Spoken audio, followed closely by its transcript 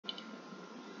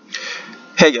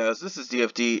Hey guys, this is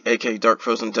DFD, aka Dark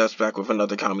Frozen Deaths, back with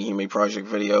another Kamihime project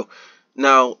video.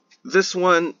 Now, this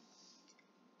one,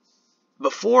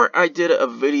 before I did a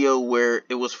video where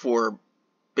it was for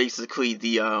basically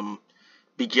the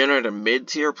beginner to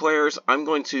mid-tier players, I'm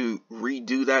going to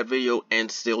redo that video and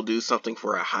still do something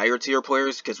for a higher tier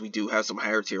players, because we do have some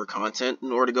higher tier content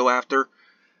in order to go after.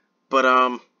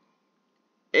 But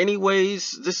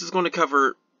anyways, this is going to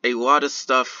cover a lot of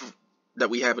stuff that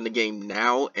we have in the game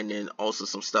now, and then also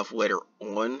some stuff later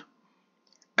on,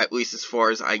 at least as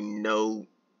far as I know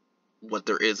what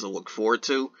there is to look forward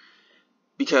to,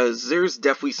 because there's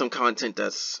definitely some content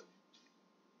that's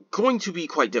going to be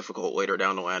quite difficult later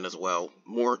down the line as well,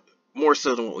 more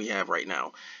so than what we have right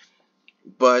now.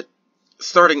 But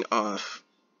starting off,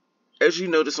 as you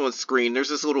notice on screen, there's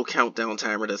this little countdown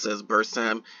timer that says burst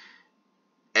time.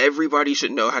 Everybody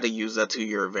should know how to use that to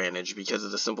your advantage, because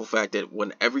of the simple fact that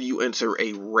whenever you enter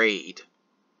a raid,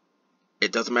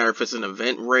 it doesn't matter if it's an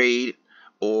event raid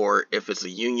or if it's a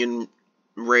union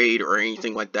raid or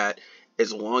anything like that,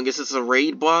 as long as it's a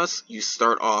raid boss, you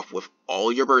start off with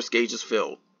all your burst gauges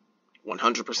filled,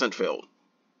 100% filled.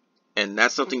 And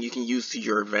that's something you can use to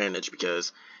your advantage,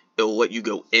 because it'll let you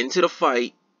go into the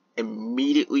fight,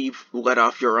 immediately let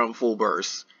off your full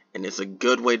burst, and it's a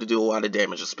good way to do a lot of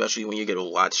damage, especially when you get a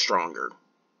lot stronger.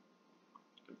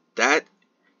 That,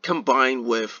 combined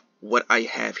with what I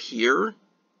have here,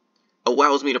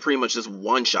 allows me to pretty much just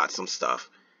one-shot some stuff.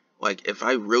 Like, if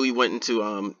I really went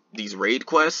into these raid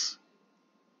quests,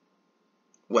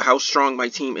 with how strong my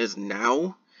team is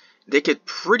now, they could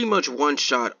pretty much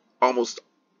one-shot almost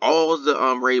all of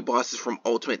the raid bosses from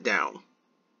Ultimate down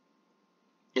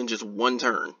in just one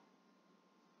turn.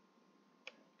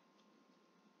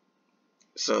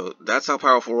 So that's how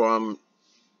powerful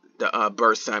the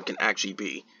burst time can actually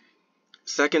be.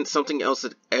 Second, something else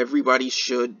that everybody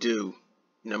should do,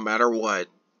 no matter what,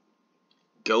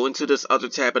 go into this other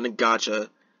tab in the gacha,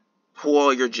 pull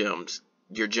all your gems,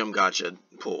 your gem gacha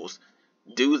pulls.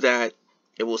 Do that.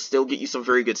 It will still get you some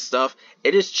very good stuff.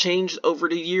 It has changed over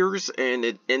the years, and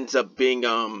it ends up being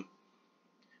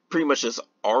pretty much just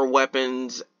R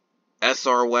weapons,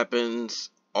 SR weapons,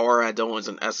 R Idolans,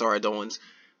 and SR Idolans.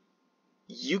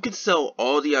 You can sell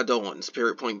all the Idolans,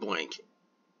 period, point blank.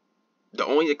 The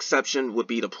only exception would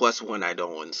be the +1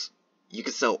 Idolans. You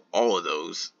can sell all of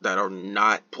those that are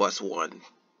not +1,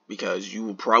 because you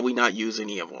will probably not use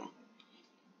any of them.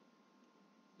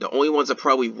 The only ones that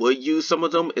probably would use some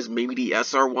of them is maybe the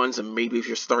SR ones, and maybe if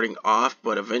you're starting off,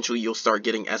 but eventually you'll start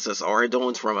getting SSR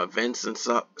Idolans from events and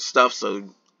stuff, so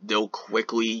they'll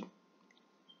quickly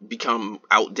become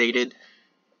outdated.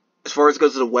 As far as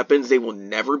goes to the weapons, they will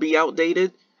never be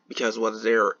outdated, because whether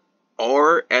they're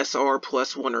R, SR,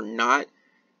 +1 or not,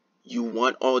 you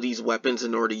want all these weapons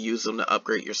in order to use them to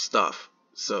upgrade your stuff.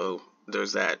 So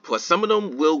there's that. Plus, some of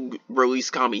them will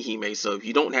release Kamihime, so if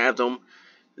you don't have them,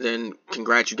 then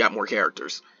congrats, you got more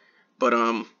characters. But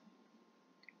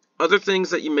other things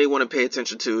that you may want to pay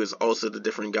attention to is also the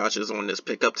different gachas on this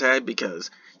pickup tab, because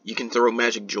you can throw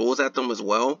magic jewels at them as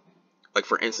well. Like,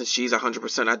 for instance, she's 100%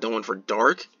 Idolin for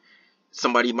Dark.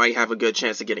 Somebody might have a good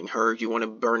chance of getting her. You want to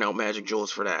burn out magic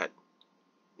jewels for that.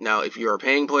 Now, if you're a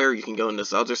paying player, you can go in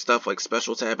this other stuff like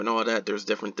special tab and all that. There's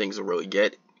different things to really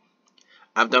get.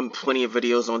 I've done plenty of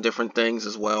videos on different things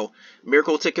as well.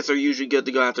 Miracle tickets are usually good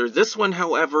to go after. This one,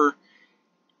 however,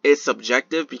 is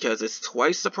subjective, because it's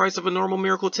twice the price of a normal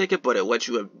miracle ticket, but it lets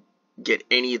you get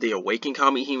any of the awakened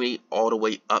Kamihime all the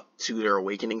way up to their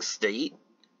awakening state.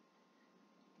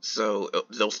 So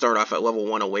they'll start off at level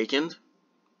 1 awakened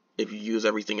if you use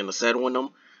everything in the set on them.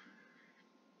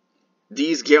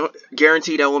 These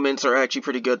guaranteed elements are actually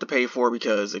pretty good to pay for,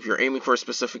 because if you're aiming for a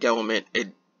specific element,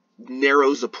 it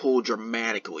narrows the pool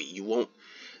dramatically. You won't,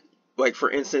 like, for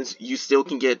instance, you still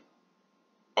can get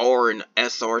R and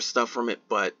SR stuff from it,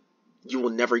 but you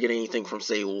will never get anything from,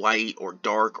 say, light or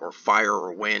dark or fire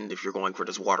or wind if you're going for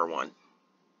this water one.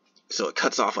 So it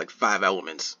cuts off like 5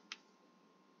 elements.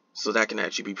 So that can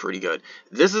actually be pretty good.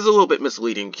 This is a little bit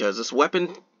misleading, because this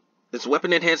weapon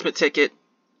enhancement ticket,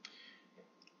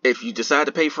 if you decide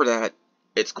to pay for that,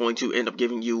 it's going to end up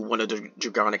giving you one of the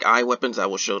Dragonic Eye weapons. I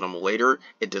will show them later.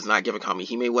 It does not give a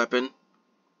Kamihime weapon.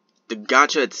 The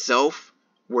gacha itself,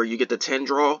 where you get the 10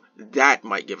 draw, that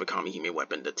might give a Kamihime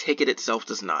weapon. The ticket itself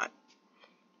does not.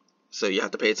 So you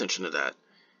have to pay attention to that.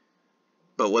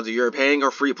 But whether you're a paying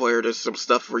or free player, there's some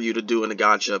stuff for you to do in the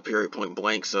gacha, period, point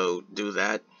blank, so do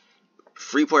that.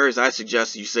 Free players, I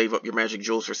suggest you save up your magic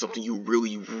jewels for something you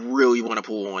really, really want to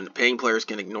pull on. Paying players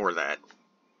can ignore that.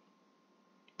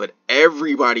 But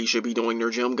everybody should be doing their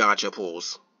gem gacha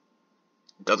pulls.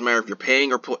 Doesn't matter if you're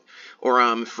paying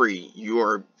or free. You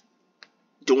are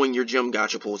doing your gym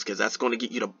gacha pulls, because that's going to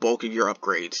get you the bulk of your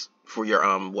upgrades for your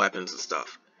weapons and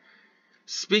stuff.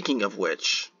 Speaking of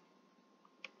which,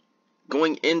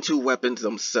 going into weapons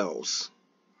themselves,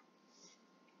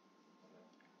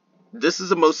 this is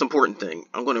the most important thing.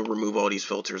 I'm going to remove all these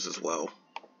filters as well.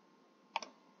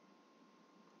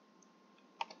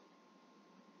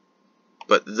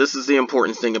 But this is the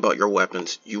important thing about your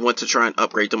weapons. You want to try and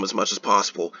upgrade them as much as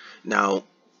possible. Now,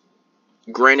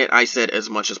 granted, I said as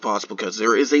much as possible because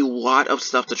there is a lot of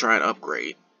stuff to try and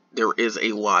upgrade. There is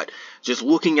a lot. Just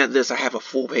looking at this, I have a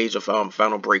full page of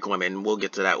final break limit, and we'll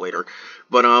get to that later.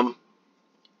 But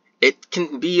it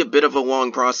can be a bit of a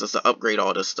long process to upgrade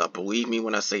all this stuff, believe me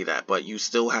when I say that. But you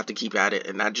still have to keep at it,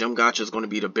 and that gym gacha is going to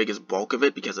be the biggest bulk of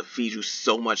it because it feeds you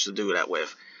so much to do that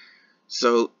with.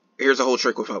 So here's a whole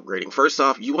trick with upgrading. First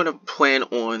off, you want to plan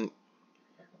on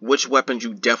which weapons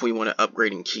you definitely want to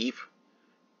upgrade and keep.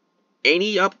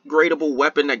 Any upgradable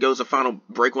weapon that goes to final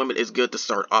break limit is good to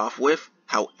start off with.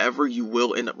 However, you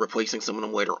will end up replacing some of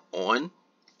them later on.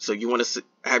 So you want to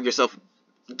have yourself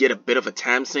get a bit of a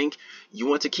time sink. You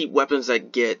want to keep weapons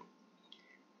that get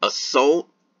Assault,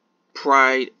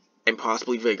 Pride, and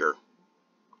possibly Vigor.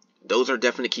 Those are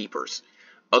definite keepers.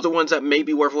 Other ones that may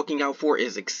be worth looking out for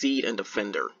is Exceed and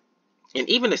Defender. And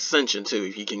even Ascension too,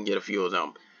 if you can get a few of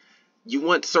them. You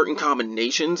want certain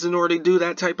combinations in order to do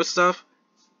that type of stuff.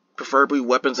 Preferably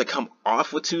weapons that come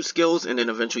off with 2 skills and then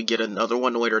eventually get another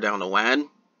one later down the line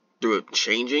through it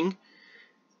changing.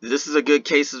 This is a good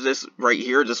case of this right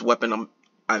here. This weapon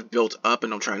I've built up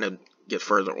and I'm trying to get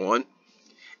further on.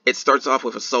 It starts off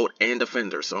with Assault and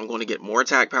Defender, so I'm going to get more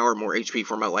attack power, more HP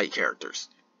for my light characters.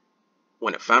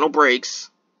 When it final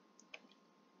breaks,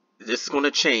 this is going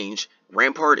to change.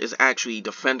 Rampart is actually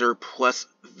Defender plus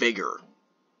Vigor.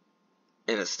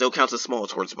 And it still counts as small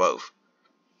towards both.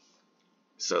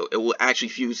 So it will actually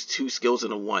fuse 2 skills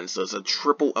into one. So it's a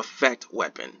triple effect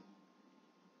weapon.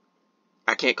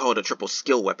 I can't call it a triple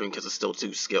skill weapon because it's still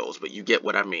 2 skills. But you get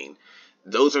what I mean.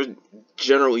 Those are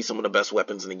generally some of the best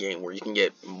weapons in the game. Where you can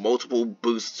get multiple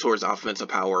boosts towards offensive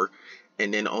power.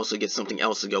 And then also get something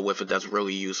else to go with it that's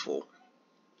really useful.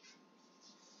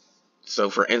 So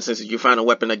for instance, if you find a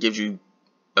weapon that gives you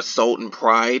Assault and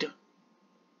Pride,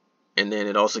 and then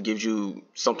it also gives you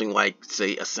something like,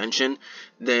 say, Ascension,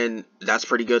 then that's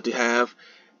pretty good to have.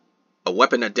 A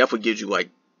weapon that definitely gives you like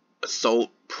Assault,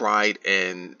 Pride,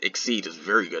 and Exceed is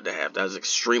very good to have. That is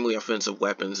extremely offensive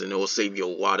weapons, and it will save you a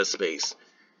lot of space.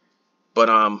 But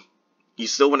you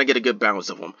still want to get a good balance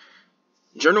of them.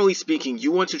 Generally speaking,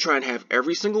 you want to try and have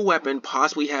every single weapon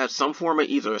possibly have some form of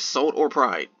either Assault or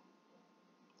Pride.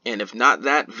 And if not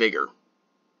that, Vigor.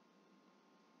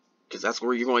 Because that's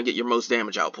where you're going to get your most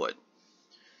damage output.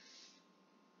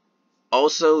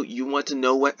 Also, you want to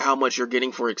know how much you're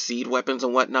getting for Exceed weapons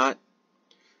and whatnot.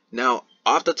 Now,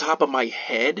 off the top of my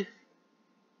head,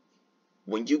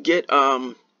 when you get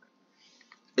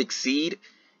Exceed,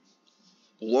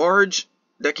 large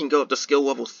that can go up to skill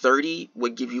level 30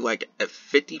 would give you like a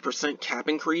 50% cap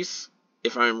increase,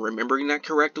 if I'm remembering that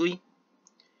correctly.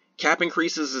 Cap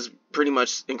increases is pretty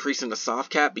much increasing the soft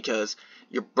cap because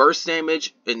your burst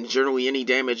damage and generally any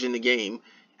damage in the game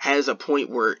has a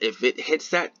point where if it hits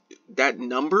that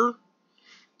number,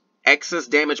 excess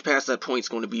damage past that point is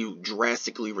going to be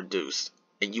drastically reduced.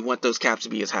 And you want those caps to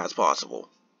be as high as possible.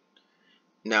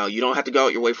 Now, you don't have to go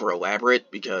out your way for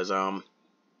elaborate because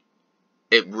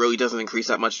it really doesn't increase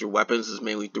that much through weapons. It's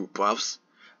mainly through buffs.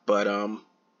 But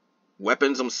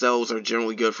weapons themselves are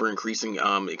generally good for increasing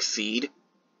Exceed.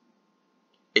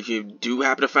 If you do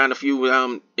happen to find a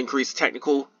few increased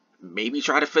technical, maybe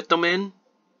try to fit them in,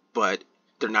 but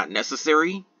they're not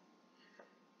necessary.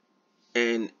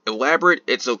 And elaborate,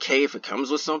 it's okay if it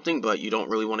comes with something, but you don't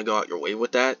really want to go out your way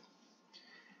with that.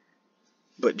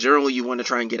 But generally, you want to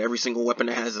try and get every single weapon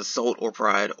that has Assault or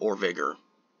Pride or Vigor.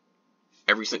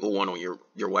 Every single one on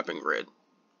your weapon grid.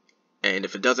 And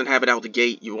if it doesn't have it out the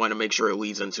gate, you want to make sure it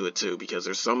leads into it too, because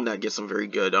there's some that get some very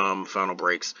good final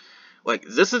breaks. Like,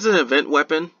 this is an event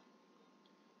weapon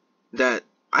that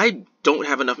I don't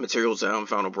have enough materials to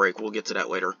final break. We'll get to that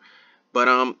later.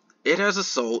 But it has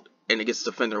Assault, and it gets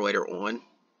Defender later on.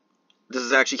 This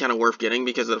is actually kind of worth getting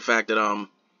because of the fact that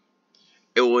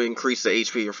it will increase the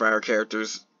HP of your fire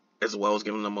characters, as well as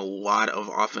giving them a lot of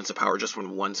offensive power just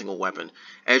from one single weapon.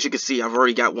 As you can see, I've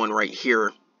already got one right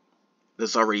here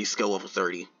that's already skill level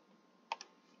 30.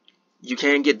 You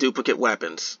can get duplicate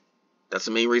weapons. That's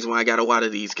the main reason why I got a lot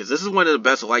of these, because this is one of the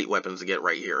best light weapons to get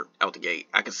right here, out the gate.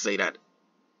 I can say that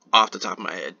off the top of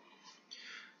my head.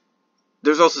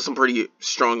 There's also some pretty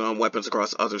strong weapons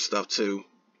across other stuff, too.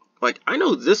 Like, I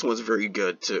know this one's very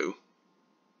good, too.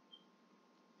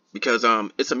 because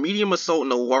it's a medium assault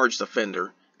and a large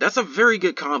defender. That's a very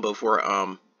good combo for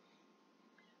a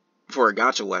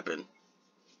gacha weapon.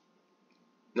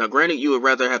 Now, granted, you would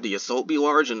rather have the assault be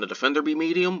large and the defender be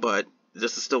medium, but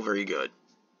this is still very good.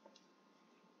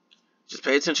 Just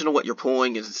pay attention to what you're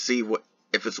pulling and see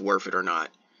if it's worth it or not.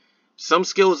 Some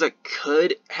skills that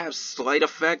could have slight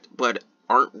effect but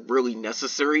aren't really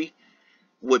necessary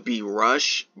would be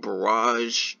Rush,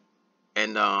 Barrage,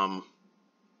 and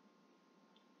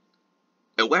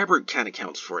Elaborate kind of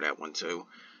counts for that one too.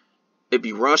 It'd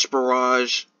be Rush,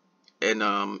 Barrage,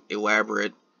 and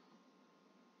Elaborate.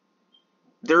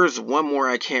 There's one more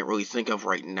I can't really think of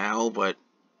right now, but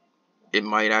it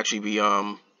might actually be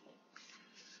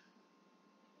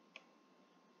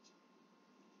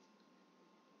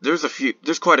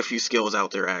there's quite a few skills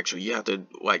out there actually. You have to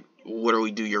like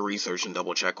literally do your research and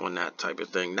double check on that type of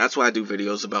thing. That's why I do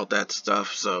videos about that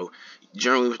stuff. So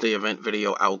generally with the event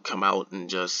video, I'll come out and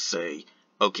just say,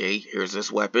 okay, here's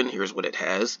this weapon, here's what it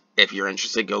has. If you're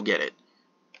interested, go get it.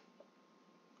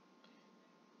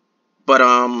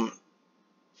 But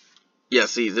yeah,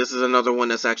 see, this is another one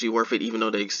that's actually worth it, even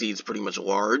though the Exceed's pretty much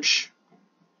large.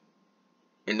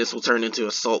 And this will turn into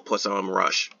Assault plus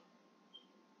Rush.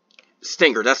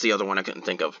 Stinger, that's the other one I couldn't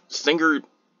think of. Stinger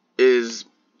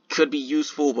could be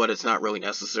useful, but it's not really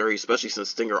necessary, especially since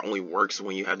Stinger only works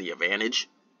when you have the advantage.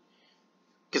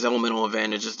 Because elemental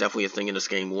advantage is definitely a thing in this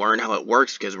game. Learn how it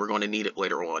works, because we're going to need it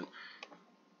later on.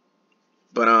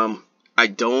 But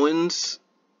Eidolons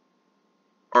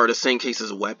are the same case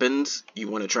as weapons. You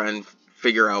want to try and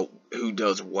figure out who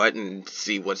does what and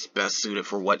see what's best suited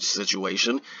for what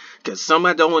situation. Because some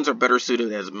Eidolons are better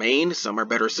suited as main, some are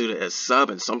better suited as sub,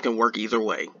 and some can work either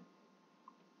way.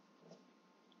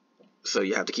 So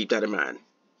you have to keep that in mind.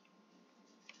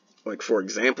 Like for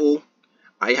example,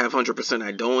 I have 100%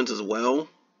 Eidolons as well.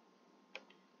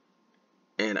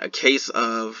 And a case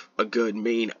of a good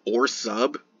main or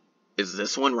sub is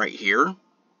this one right here.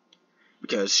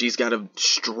 Because she's got a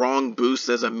strong boost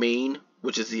as a main,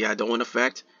 which is the Eidolon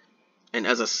effect. And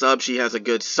as a sub, she has a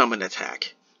good summon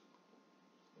attack.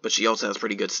 But she also has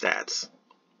pretty good stats.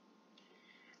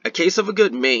 A case of a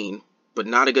good main, but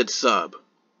not a good sub,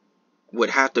 would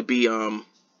have to be an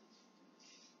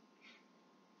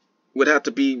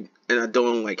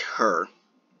Eidolon like her.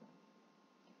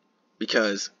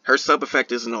 Because her sub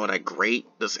effect isn't all that great,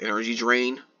 this energy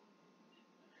drain.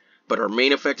 But her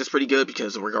main effect is pretty good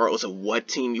because regardless of what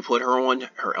team you put her on,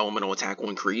 her elemental attack will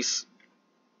increase.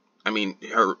 I mean,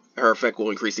 her effect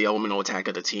will increase the elemental attack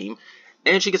of the team.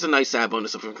 And she gets a nice side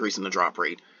bonus of increasing the drop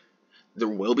rate. There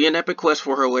will be an epic quest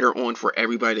for her later on for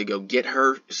everybody to go get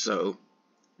her. So,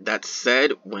 that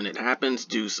said, when it happens,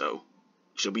 do so.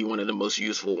 She'll be one of the most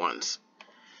useful ones.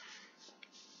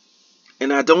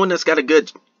 And Eidolon that's got a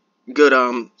good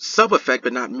sub effect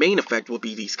but not main effect will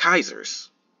be these Kaisers.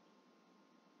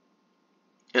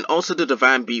 And also the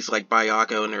divine beasts like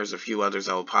Bayako, and there's a few others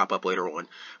that will pop up later on.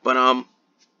 But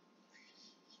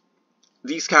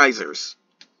these Kaisers,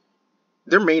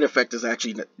 their main effect is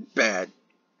actually bad.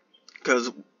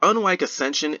 Because unlike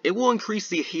Ascension, it will increase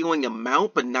the healing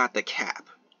amount but not the cap.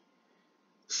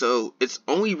 So it's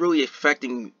only really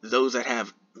affecting those that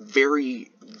have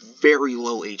very, very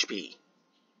low HP.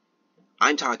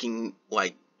 I'm talking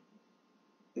like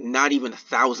not even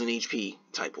 1,000 HP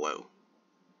type low.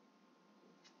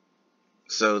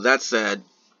 So that said,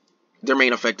 their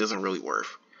main effect isn't really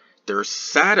worth. Their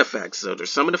side effects, though, their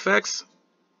summon effects,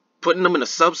 putting them in a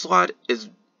sub slot is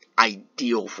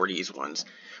ideal for these ones.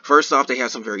 First off, they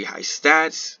have some very high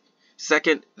stats.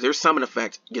 Second, their summon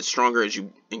effect gets stronger as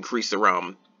you increase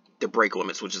the break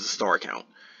limits, which is the star count.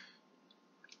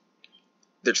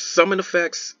 Their summon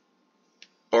effects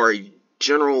are a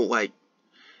general, like,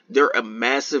 they're a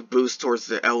massive boost towards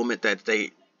the element that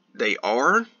they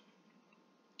are.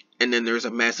 And then there's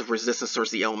a massive resistance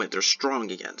towards the element they're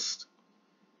strong against.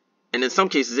 And in some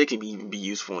cases, it can even be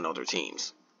useful in other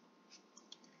teams.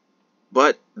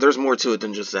 But there's more to it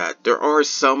than just that. There are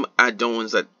some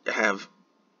Eidolons that have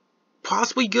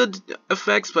possibly good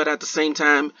effects, but at the same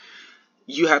time,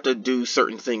 you have to do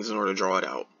certain things in order to draw it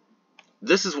out.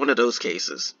 This is one of those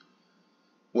cases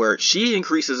where she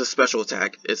increases a special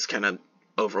attack. It's kind of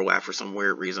overlap for some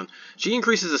weird reason. She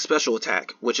increases a special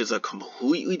attack, which is a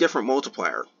completely different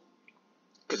multiplier.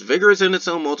 Because Vigor is in its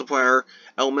own multiplier,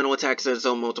 Elemental Attack is in its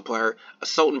own multiplier,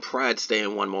 Assault and Pride stay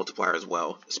in one multiplier as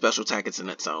well. Special Attack is in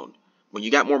its own. When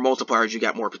you got more multipliers, you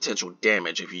got more potential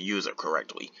damage if you use it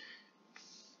correctly.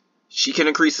 She can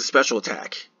increase the special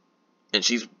attack. And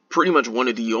she's pretty much one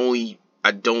of the only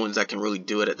Eidolons that can really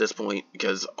do it at this point,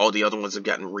 because all the other ones have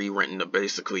gotten rewritten to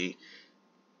basically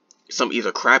some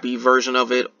either crappy version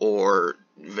of it, or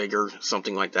vigor,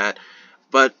 something like that.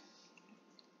 But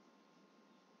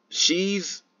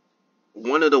she's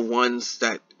one of the ones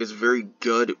that is very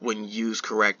good when used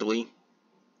correctly.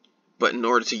 But in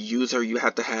order to use her, you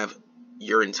have to have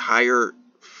your entire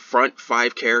front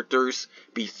 5 characters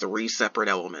be 3 separate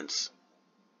elements.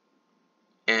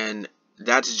 And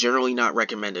that's generally not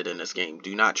recommended in this game.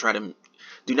 Do not try to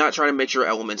mix your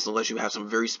elements unless you have some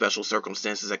very special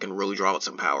circumstances that can really draw out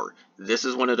some power. This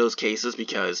is one of those cases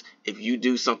because if you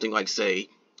do something like, say,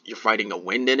 you're fighting a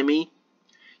wind enemy,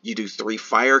 you do 3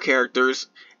 fire characters,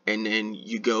 and then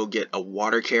you go get a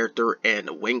water character and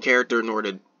a wind character in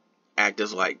order to act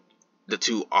as like the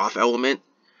 2 off element,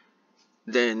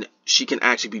 then she can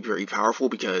actually be very powerful,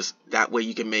 because that way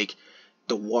you can make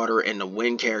the water and the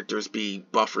wind characters be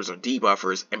buffers or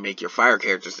debuffers and make your fire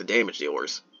characters the damage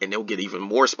dealers, and they'll get even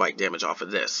more spike damage off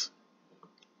of this.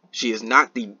 She is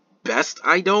not the best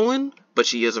Eidolon, but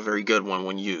she is a very good one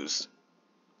when used.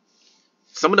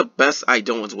 Some of the best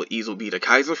Eidolons would easily be the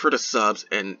Kaiser for the subs,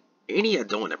 and any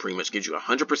Eidolon that pretty much gives you a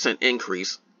 100%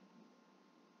 increase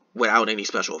without any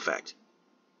special effect.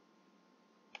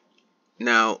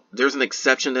 Now, there's an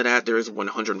exception to that. There's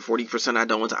 140%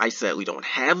 Eidolons. I sadly don't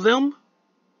have them,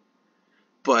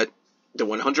 but the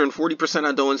 140%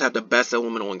 Eidolons have the best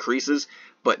elemental increases.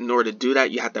 But in order to do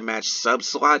that, you have to match sub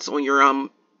slots on your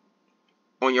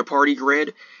party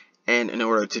grid. And in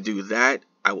order to do that,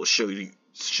 I will show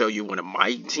you one of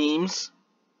my teams.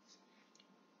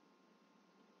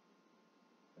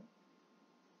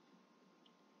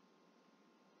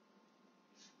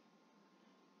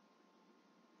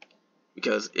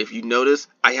 Because if you notice,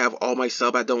 I have all my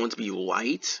sub Eidolons be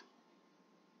light.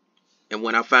 And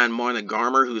when I find Marna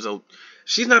Garmer,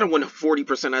 she's not a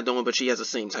 140% Eidolon, but she has the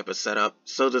same type of setup.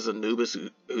 So does Anubis,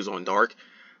 who's on dark.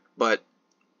 But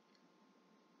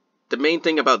the main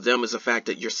thing about them is the fact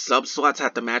that your sub slots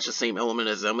have to match the same element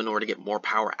as them in order to get more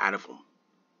power out of them.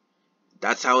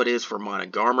 That's how it is for Marna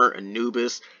Garmer,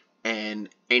 Anubis, and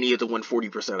any of the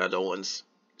 140% Eidolons.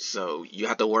 So you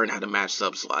have to learn how to match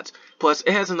sub slots. Plus,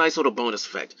 it has a nice little bonus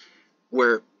effect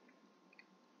where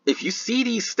if you see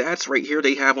these stats right here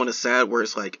they have on the side where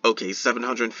it's like, okay,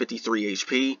 753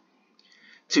 HP,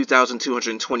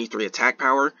 2,223 attack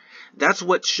power, that's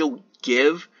what she'll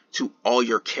give to all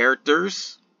your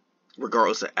characters,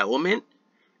 regardless of element.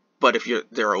 But if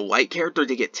they're a light character,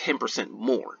 they get 10%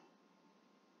 more.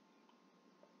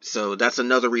 So that's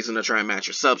another reason to try and match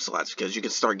your sub slots, because you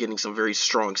can start getting some very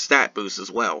strong stat boosts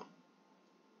as well.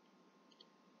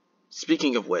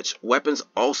 Speaking of which, weapons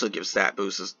also give stat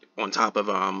boosts on top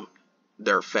of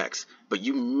their effects, but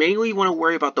you mainly want to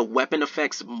worry about the weapon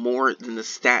effects more than the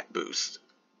stat boost.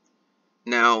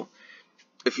 Now,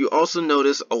 if you also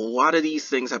notice, a lot of these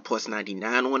things have plus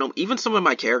 99 on them. Even some of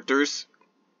my characters.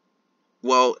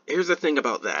 Well, here's the thing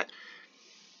about that.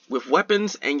 With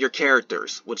weapons and your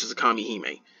characters, which is a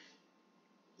Kamihime,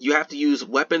 you have to use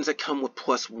weapons that come with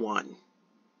 +1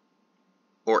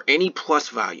 or any plus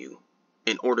value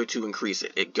in order to increase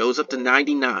it. It goes up to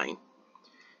 99.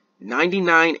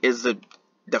 99 is the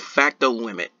de facto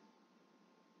limit.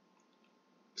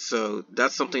 So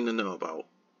that's something to know about.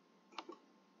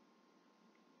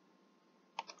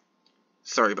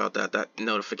 Sorry about that. That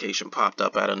notification popped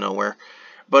up out of nowhere.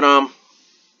 But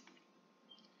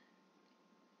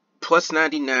plus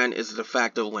 99 is the de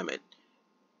facto limit.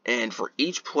 And for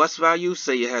each plus value,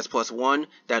 say it has +1,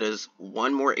 that is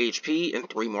 1 more HP and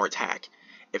 3 more attack.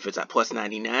 If it's at plus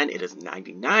 99, it is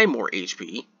 99 more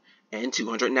HP and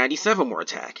 297 more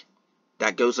attack.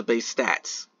 That goes to base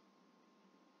stats.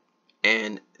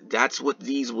 And that's what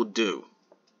these will do.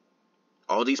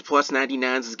 All these plus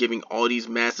 99s is giving all these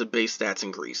massive base stats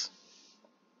increase.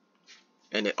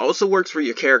 And it also works for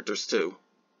your characters too.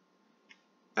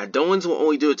 Eidolons will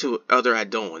only do it to other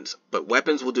Eidolons, but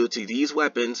weapons will do it to these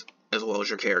weapons as well as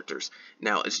your characters.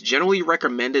 Now, it's generally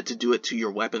recommended to do it to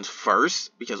your weapons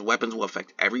first, because weapons will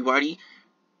affect everybody,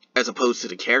 as opposed to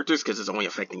the characters, because it's only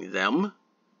affecting them,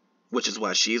 which is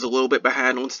why she's a little bit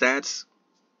behind on stats.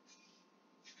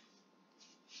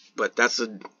 But that's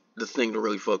the thing to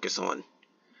really focus on.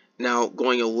 Now,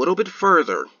 going a little bit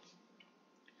further,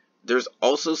 there's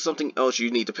also something else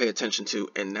you need to pay attention to,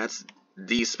 and that's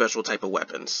these special type of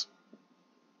weapons.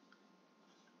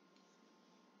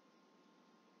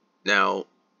 Now,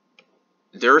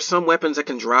 there are some weapons that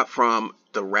can drop from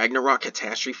the Ragnarok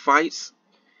catastrophe fights,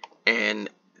 and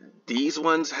these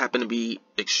ones happen to be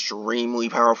extremely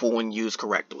powerful when used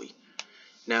correctly.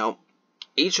 Now,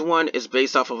 each one is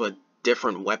based off of a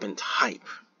different weapon type,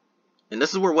 and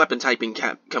this is where weapon typing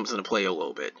comes into play a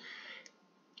little bit.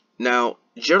 Now,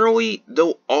 generally,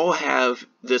 they'll all have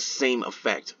this same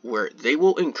effect, where they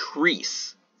will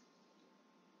increase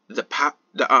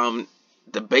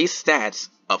the base stats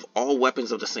of all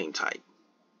weapons of the same type.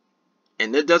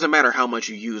 And it doesn't matter how much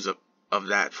you use of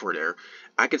that for there.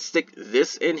 I could stick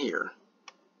this in here.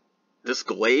 This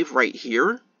glaive right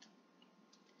here.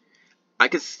 I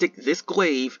could stick this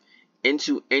glaive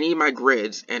into any of my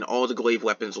grids, and all the glaive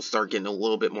weapons will start getting a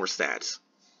little bit more stats.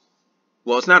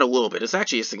 Well, it's not a little bit. It's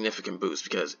actually a significant boost,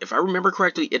 because if I remember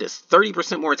correctly, it is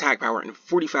 30% more attack power and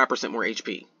 45% more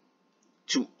HP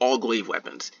to all glaive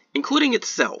weapons, including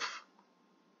itself.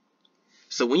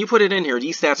 So when you put it in here,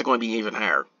 these stats are going to be even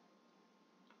higher.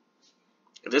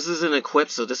 This isn't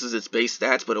equipped, so this is its base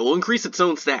stats, but it will increase its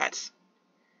own stats.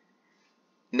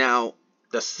 Now,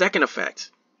 the second effect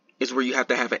is where you have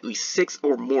to have at least 6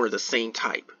 or more of the same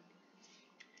type.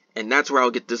 And that's where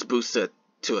I'll get this boost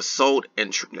to assault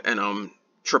and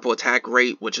triple attack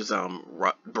rate, which is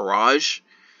barrage.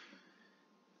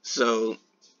 So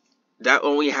that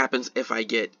only happens if I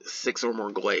get 6 or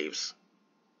more glaives.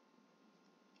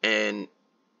 And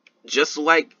just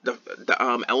like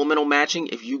the elemental matching,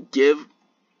 if you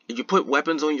put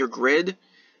weapons on your grid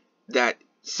that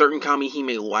certain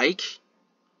Kamihime like,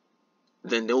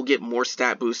 then they'll get more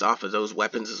stat boosts off of those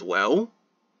weapons as well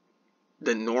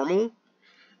than normal.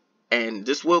 And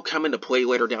this will come into play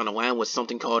later down the line with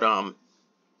something called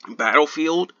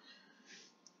Battlefield.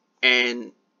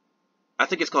 And I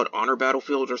think it's called Honor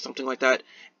Battlefield or something like that.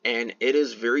 And it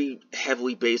is very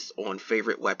heavily based on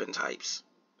favorite weapon types.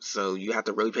 So you have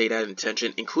to really pay that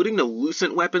attention, including the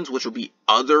Lucent weapons, which will be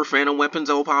other Phantom weapons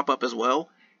that will pop up as well.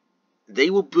 They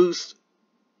will boost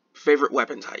favorite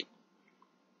weapon type.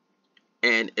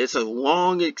 And it's a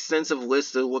long, extensive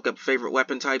list to look up favorite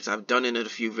weapon types. I've done it in a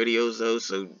few videos, though,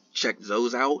 so check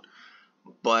those out.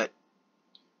 But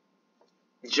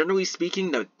generally speaking,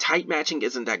 the type matching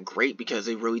isn't that great because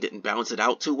they really didn't balance it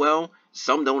out too well.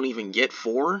 Some don't even get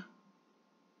 4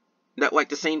 that like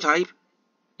the same type,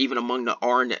 even among the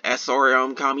R and the SR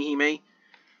Kamihime.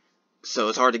 So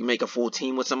it's hard to make a full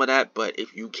team with some of that, but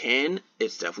if you can,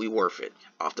 it's definitely worth it.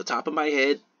 Off the top of my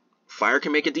head, Fire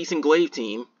can make a decent glaive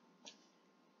team.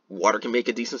 Water can make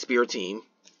a decent spear team.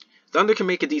 Thunder can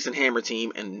make a decent hammer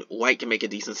team. And Light can make a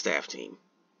decent staff team.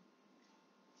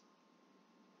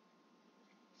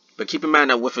 But keep in mind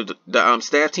that with the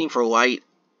staff team for Light,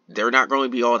 they're not going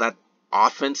to be all that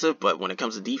offensive. But when it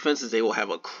comes to defenses, they will have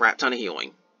a crap ton of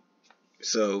healing.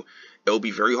 So it will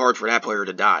be very hard for that player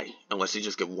to die. Unless they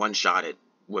just get one-shotted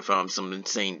with some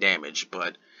insane damage.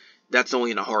 But that's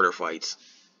only in the harder fights.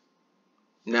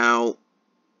 Now,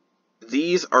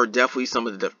 these are definitely some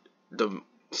of the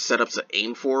setups to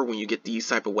aim for when you get these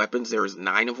type of weapons. There's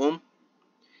 9 of them.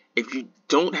 If you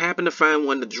don't happen to find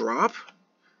one to drop,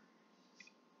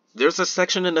 there's a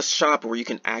section in the shop where you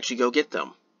can actually go get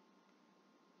them.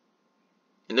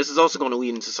 And this is also going to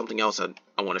lead into something else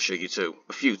I want to show you too.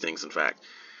 A few things, in fact.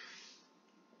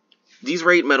 These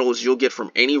raid medals you'll get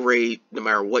from any raid, no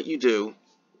matter what you do,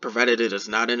 provided it is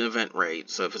not an event raid.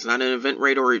 So if it's not an event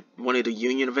raid or one of the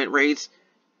Union event raids,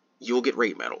 you'll get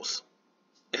raid medals.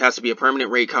 It has to be a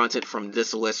permanent raid content from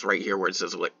this list right here where it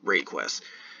says raid quests.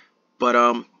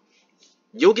 But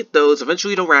you'll get those.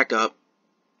 Eventually they'll rack up.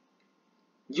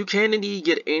 You can indeed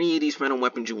get any of these phantom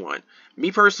weapons you want.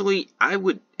 Me personally, I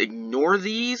would ignore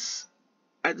these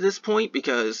at this point,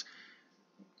 because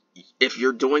if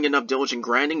you're doing enough diligent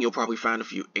grinding, you'll probably find a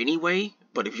few anyway.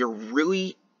 But if you're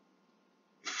really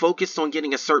focused on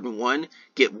getting a certain one,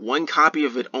 get one copy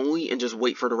of it only and just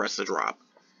wait for the rest to drop.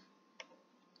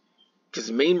 Because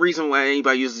the main reason why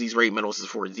anybody uses these raid medals is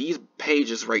for these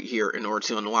pages right here in order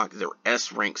to unlock their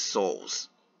S-rank souls.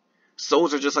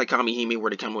 Souls are just like Kamihime, where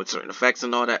they come with certain effects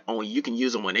and all that, only you can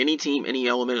use them on any team, any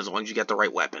element, as long as you get the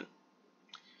right weapon.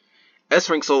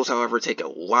 S-rank souls, however, take a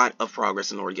lot of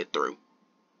progress in order to get through.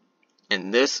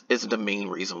 And this is the main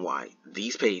reason why.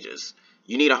 These pages.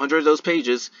 You need 100 of those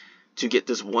pages to get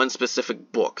this one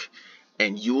specific book.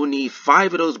 And you will need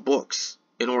 5 of those books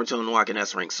in order to unlock an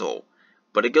S-rank soul.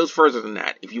 But it goes further than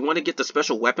that. If you want to get the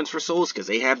special weapons for souls, because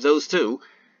they have those too,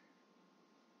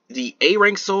 the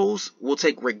A-rank souls will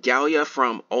take regalia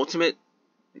from ultimate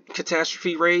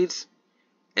catastrophe raids.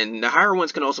 And the higher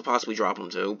ones can also possibly drop them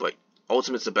too, but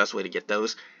ultimate's the best way to get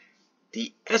those.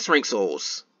 The S-rank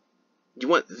souls, you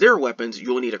want their weapons,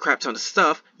 you will need a crap ton of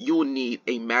stuff. You will need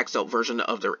a maxed out version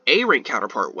of their A-rank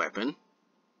counterpart weapon.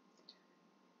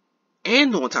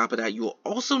 And on top of that, you will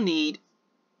also need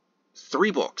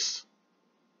 3 books.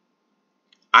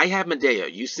 I have Medea.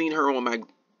 You've seen her on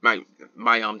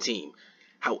my team.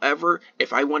 However,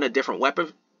 if I want a different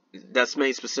weapon that's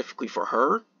made specifically for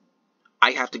her,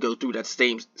 I have to go through that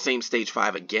same stage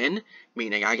 5 again,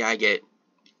 meaning I gotta get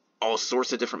all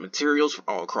sorts of different materials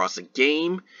all across the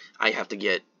game. I have to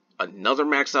get another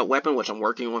maxed out weapon, which I'm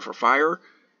working on for fire,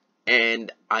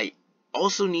 and I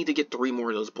also need to get 3 more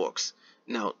of those books.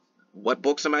 Now, what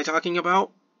books am I talking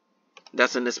about?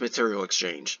 That's in this material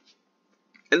exchange.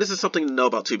 And this is something to know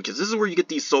about too, because this is where you get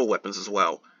these soul weapons as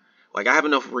well. Like, I have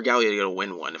enough regalia to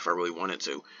win one if I really wanted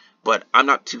to. But I'm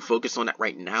not too focused on that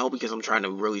right now because I'm trying to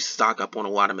really stock up on a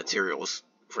lot of materials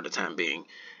for the time being.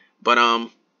 But,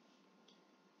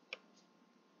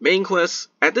 main quests,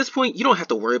 at this point, you don't have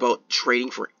to worry about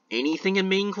trading for anything in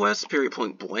main quests, period,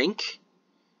 point blank.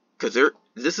 Because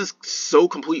this is so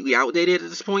completely outdated at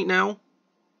this point now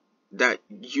that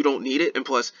you don't need it. And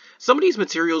plus, some of these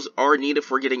materials are needed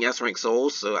for getting S rank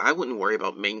souls, so I wouldn't worry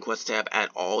about main quest tab at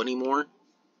all anymore.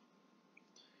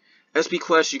 SP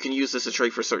quest, you can use this to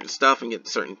trade for certain stuff and get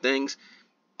certain things.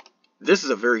 This is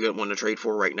a very good one to trade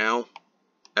for right now,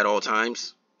 at all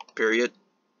times, period.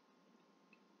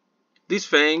 These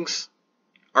fangs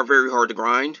are very hard to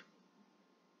grind.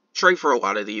 Trade for a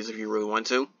lot of these if you really want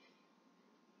to.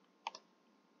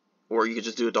 Or you could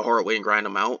just do it the hard way and grind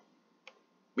them out.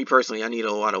 Me personally, I need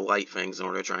a lot of light fangs in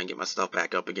order to try and get my stuff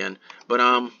back up again.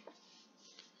 But,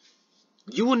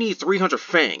 you will need 300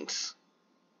 fangs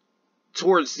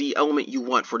towards the element you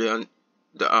want for the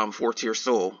 4th tier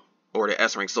soul, or the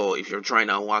S rank soul, if you're trying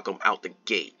to unlock them out the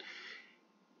gate.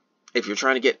 If you're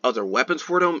trying to get other weapons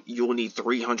for them, you'll need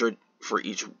 300 for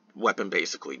each weapon,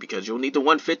 basically, because you'll need the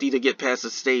 150 to get past the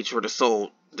stage for the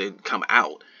soul to come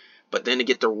out. But then to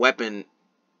get their weapon,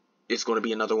 it's going to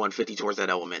be another 150 towards that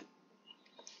element.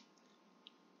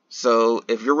 So,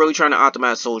 if you're really trying to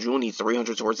optimize souls, you'll need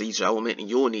 300 towards each element, and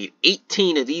you'll need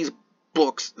 18 of these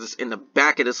books that's in the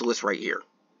back of this list right here.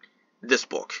 This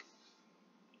book.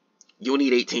 You'll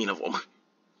need 18 of them.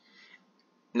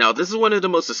 Now, this is one of the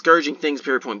most discouraging things,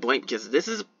 period, point blank, because this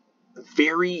is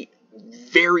very,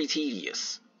 very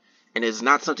tedious. And it's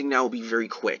not something that will be very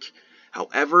quick.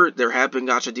 However, there have been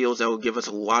gacha deals that will give us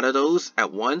a lot of those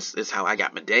at once. It's how I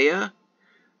got Medea.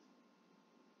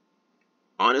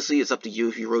 Honestly, it's up to you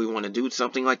if you really want to do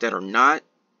something like that or not.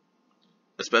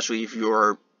 Especially if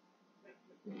you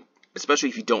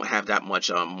don't have that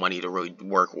much money to really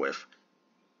work with.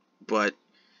 But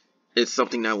it's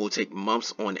something that will take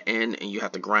months on end, and you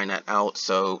have to grind that out.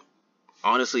 So,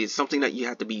 honestly, it's something that you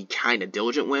have to be kind of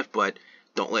diligent with, but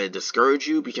don't let it discourage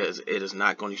you, because it is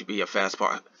not going to be a fast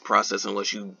process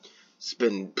unless you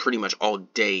spend pretty much all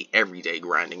day, every day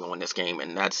grinding on this game,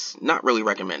 and that's not really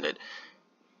recommended.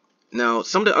 Now,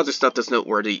 some of the other stuff that's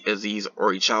noteworthy is these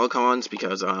Orichalicons,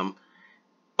 because a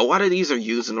lot of these are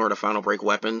used in order to final break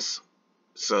weapons,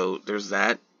 so there's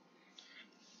that.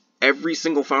 Every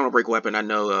single final break weapon I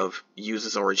know of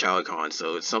uses Orichalicon,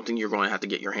 so it's something you're going to have to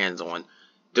get your hands on.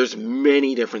 There's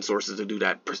many different sources to do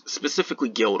that, specifically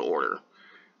guild order.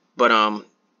 But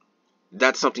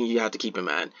that's something you have to keep in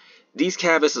mind. These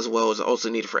Cavis as well is also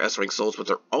needed for S rank souls, but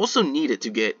they're also needed to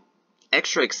get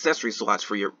extra accessory slots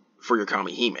for your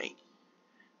Kamihime.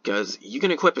 Because you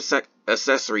can equip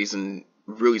accessories and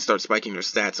really start spiking their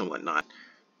stats and whatnot.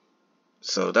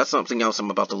 So that's something else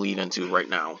I'm about to lead into right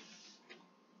now.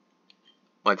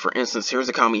 Like, for instance, here's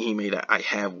a Kamihime that I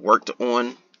have worked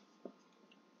on.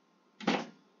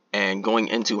 And going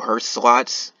into her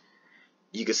slots,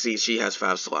 you can see she has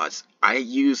 5 slots. I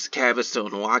use Cavis to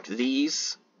unlock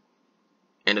these,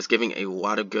 and it's giving a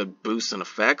lot of good boosts and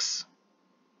effects.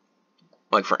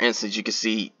 Like, for instance, you can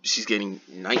see she's getting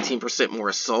 19% more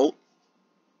assault.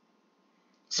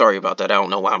 Sorry about that, I don't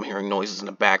know why I'm hearing noises in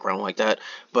the background like that.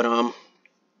 But,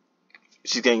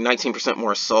 she's getting 19%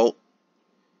 more assault.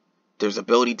 There's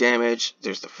ability damage,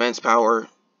 there's defense power,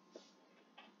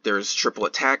 there's triple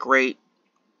attack rate,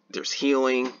 there's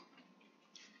healing.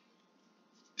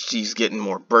 She's getting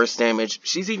more burst damage.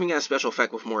 She's even got a special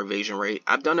effect with more evasion rate.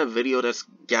 I've done a video that's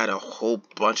got a whole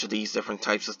bunch of these different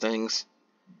types of things.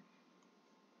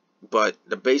 But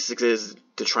the basics is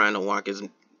to try and unlock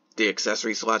the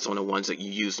accessory slots on the ones that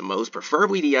you use the most.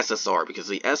 Preferably the SSR, because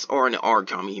the SR and the R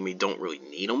Kamihime don't really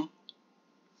need them.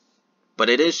 But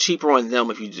it is cheaper on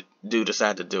them if you do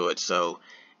decide to do it. So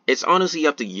it's honestly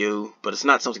up to you, but it's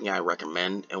not something I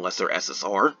recommend unless they're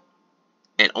SSR.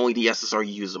 And only the SSR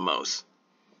you use the most.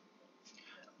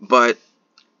 But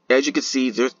as you can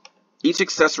see, each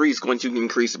accessory is going to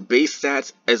increase base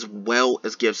stats as well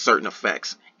as give certain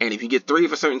effects. And if you get 3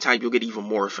 of a certain type, you'll get even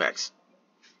more effects.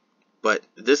 But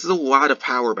this is a lot of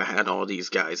power behind all these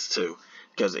guys too.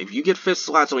 Because if you get 5th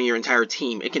slots on your entire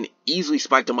team, it can easily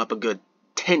spike them up a good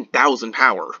 10,000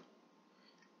 power.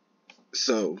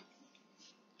 So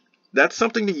that's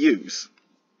something to use.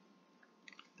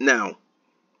 Now,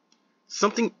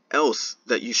 something else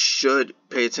that you should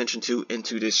pay attention to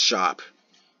into this shop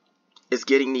is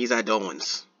getting these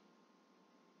Eidolons.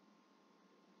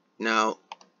 Now,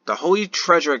 the Holy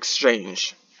Treasure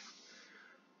Exchange.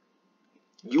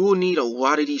 You will need a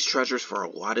lot of these treasures for a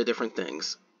lot of different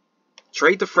things.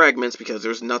 Trade the fragments because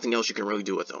there's nothing else you can really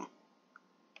do with them.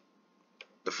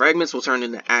 The fragments will turn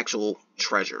into actual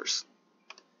treasures.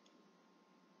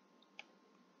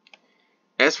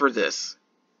 As for this,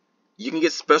 you can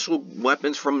get special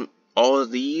weapons from all of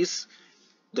these.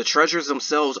 The treasures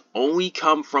themselves only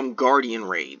come from Guardian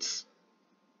raids.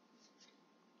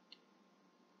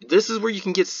 This is where you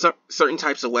can get certain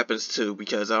types of weapons too,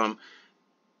 because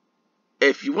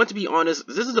if you want to be honest,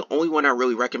 this is the only one I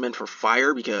really recommend for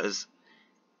fire, because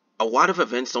a lot of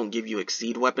events don't give you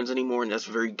exceed weapons anymore, and that's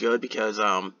very good because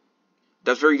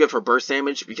that's very good for burst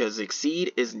damage, because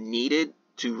exceed is needed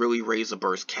to really raise the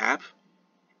burst cap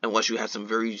unless you have some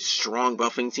very strong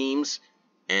buffing teams,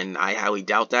 and I highly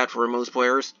doubt that for most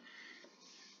players.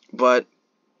 But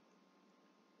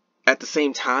at the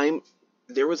same time,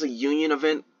 there was a Union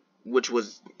event which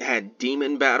had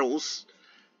demon battles,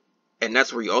 and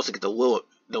that's where you also get the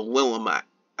Willem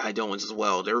Eidolons as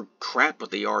well. They're crap,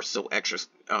 but they are still extra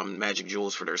magic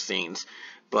jewels for their scenes.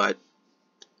 But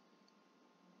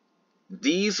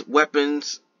these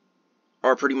weapons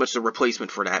are pretty much the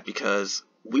replacement for that, because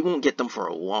we won't get them for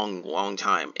a long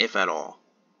time, if at all.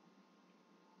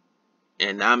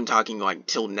 And I'm talking like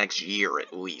till next year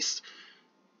at least.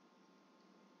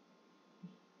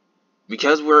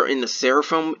 Because we're in the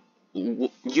Seraphim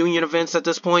Union events at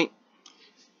this point,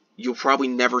 you'll probably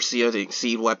never see an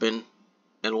exceed weapon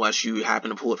unless you happen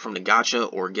to pull it from the gacha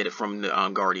or get it from the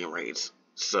Guardian raids.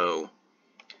 So,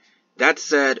 that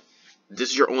said, this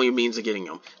is your only means of getting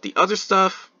them. The other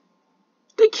stuff,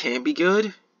 they can be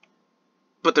good,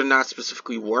 but they're not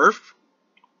specifically worth,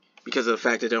 because of the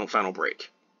fact that they don't final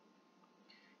break.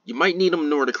 You might need them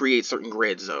in order to create certain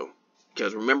grids though,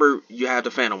 because remember, you have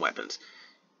the phantom weapons.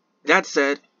 That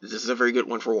said, this is a very good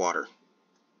one for water.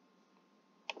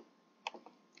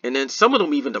 And then some of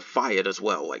them even defy it as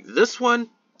well. Like this one,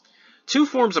 2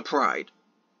 forms of pride.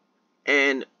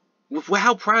 And with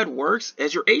how pride works,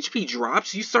 as your HP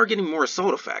drops, you start getting more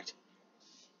assault effect.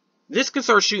 This can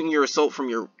start shooting your assault from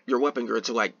your weapon grid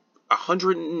to like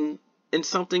 100 and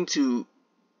something to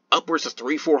upwards of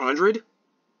 300-400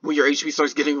 when your HP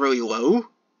starts getting really low.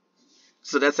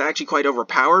 So that's actually quite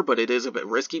overpowered, but it is a bit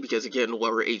risky because again, the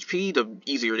lower HP, the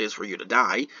easier it is for you to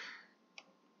die.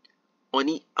 On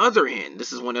the other hand,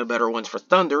 this is one of the better ones for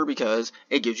Thunder because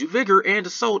it gives you Vigor and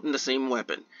Assault in the same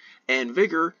weapon. And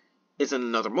Vigor is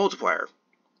another multiplier.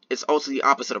 It's also the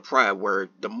opposite of Pride, where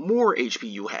the more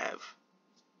HP you have,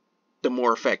 the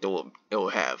more effect it will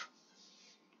have.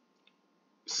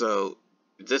 So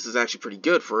this is actually pretty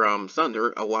good for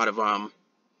Thunder. A lot of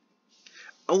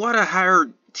higher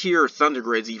tier Thunder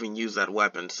grids even use that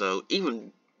weapon. So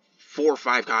even 4 or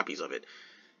 5 copies of it.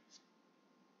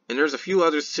 And there's a few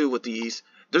others too with these.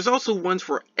 There's also ones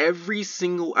for every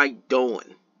single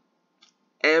Eidolon.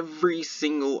 Every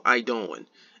single Eidolon.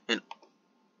 And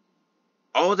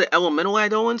all the elemental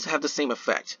Eidolons have the same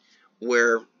effect.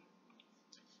 Where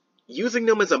using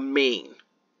them as a main,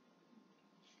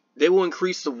 they will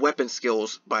increase the weapon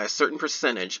skills by a certain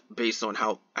percentage based on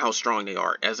how strong they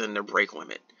are, as in their break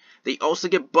limit. They also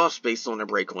get buffs based on their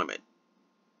break limit.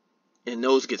 And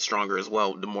those get stronger as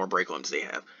well the more break limits they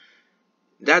have.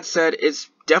 That said, it's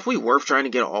definitely worth trying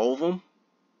to get all of them.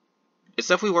 It's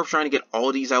definitely worth trying to get all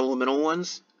of these elemental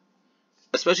ones.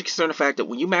 Especially considering the fact that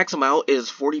when you max them out, it is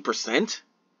 40%.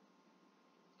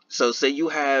 So say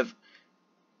you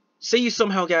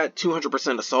somehow got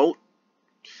 200% assault.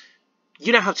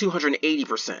 You now have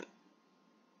 280%.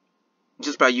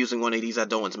 Just by using one of these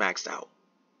Eidolons maxed out.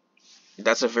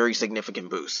 That's a very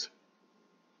significant boost.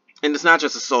 And it's not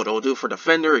just assault. It'll do it for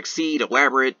Defender, Exceed,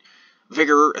 Elaborate,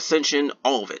 Vigor, Ascension,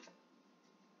 all of it.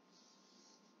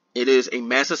 It is a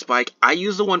massive spike. I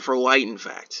use the one for Light, in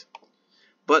fact.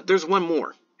 But there's one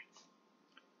more.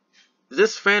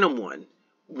 This Phantom one,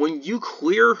 when you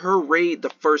clear her raid the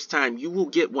first time, you will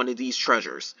get one of these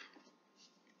treasures.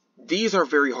 These are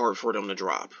very hard for them to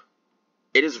drop.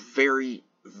 It is very,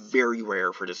 very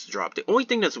rare for this to drop. The only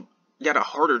thing that's got a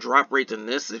harder drop rate than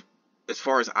this, as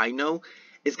far as I know,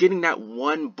 is getting that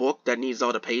one book that needs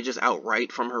all the pages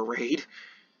outright from her raid.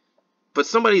 But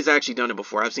somebody's actually done it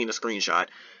before. I've seen a screenshot.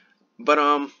 But,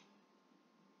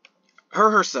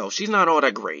 her herself, she's not all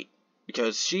that great.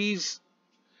 Because she's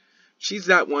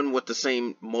that one with the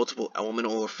same multiple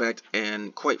elemental effect.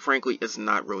 And, quite frankly, it's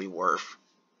not really worth.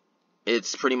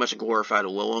 It's pretty much a glorified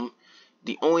Willem.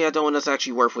 The only Eidolon that's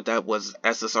actually worth with that was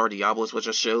SSR Diablos, which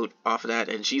I showed off of that.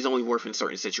 And she's only worth in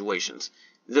certain situations.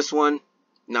 This one,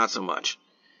 not so much.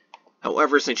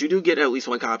 However, since you do get at least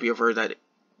one copy of her that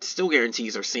still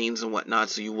guarantees her scenes and whatnot,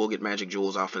 so you will get magic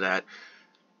jewels off of that.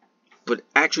 But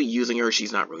actually using her,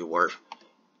 she's not really worth.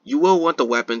 You will want the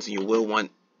weapons, and you will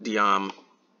want the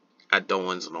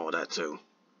Adoans and all that too.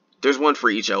 There's one for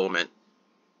each element.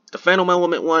 The Phantom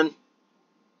Element one,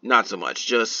 not so much.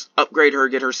 Just upgrade her,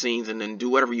 get her scenes, and then do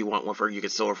whatever you want with her. You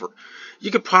could sell her for, you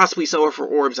could possibly sell her for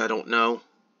orbs, I don't know.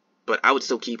 But I would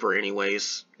still keep her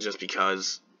anyways, just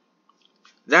because.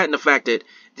 That and the fact that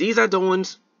these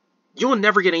Adoans, you'll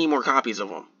never get any more copies of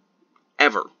them.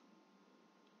 Ever.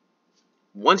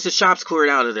 Once the shop's cleared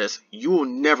out of this, you will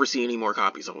never see any more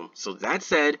copies of them. So that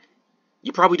said,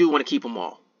 you probably do want to keep them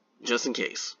all, just in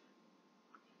case.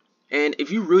 And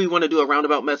if you really want to do a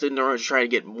roundabout method in order to try to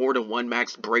get more than one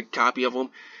max break copy of them,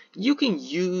 you can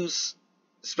use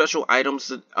special items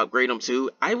to upgrade them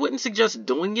too. I wouldn't suggest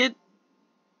doing it,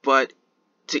 but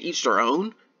to each their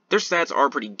own. Their stats are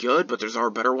pretty good, but there's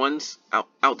better ones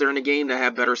out there in the game that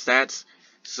have better stats.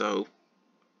 So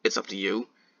it's up to you.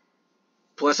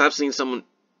 Plus, I've seen some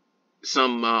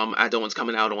add-ons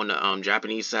coming out on the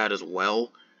Japanese side as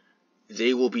well.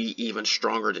 They will be even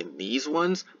stronger than these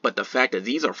ones. But the fact that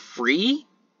these are free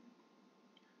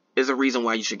is a reason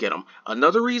why you should get them.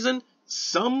 Another reason,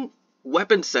 some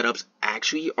weapon setups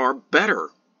actually are better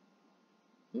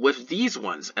with these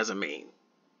ones as a main.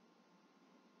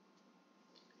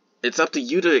 It's up to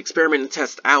you to experiment and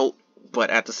test out, but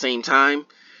at the same time,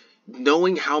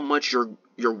 knowing how much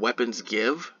your weapons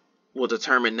give will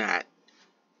determine that.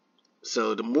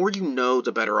 So the more you know,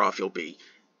 the better off you'll be.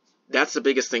 That's the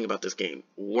biggest thing about this game.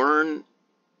 Learn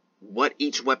what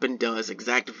each weapon does,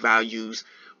 exact values,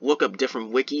 look up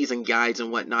different wikis and guides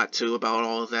and whatnot too about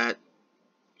all of that.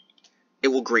 It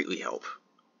will greatly help.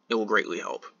 It will greatly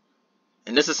help.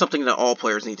 And this is something that all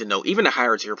players need to know, even the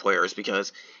higher tier players,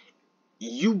 because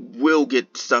you will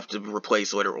get stuff to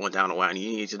replace later on down the line.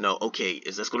 You need to know, okay,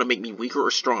 is this going to make me weaker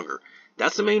or stronger?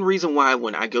 That's the main reason why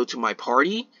when I go to my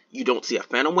party, you don't see a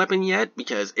phantom weapon yet,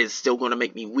 because it's still going to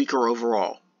make me weaker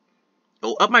overall.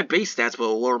 It'll up my base stats, but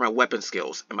it'll lower my weapon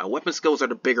skills. And my weapon skills are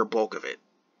the bigger bulk of it.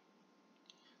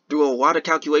 Through a lot of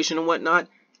calculation and whatnot,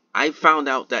 I found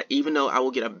out that even though I will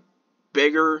get a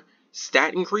bigger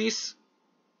stat increase,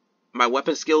 my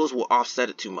weapon skills will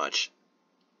offset it too much.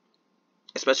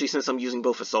 Especially since I'm using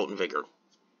both Assault and Vigor.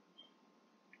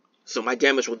 So my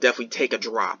damage will definitely take a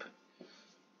drop.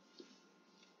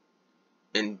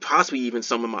 And possibly even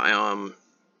some of my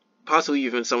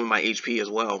HP as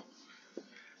well.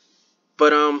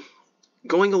 But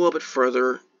going a little bit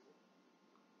further,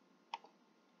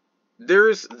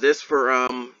 there's this for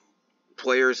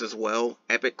players as well,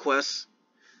 epic quests.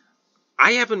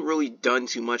 I haven't really done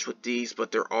too much with these,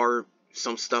 but there are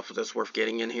some stuff that's worth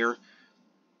getting in here.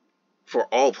 For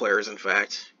all players, in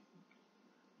fact.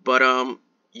 But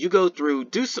you go through,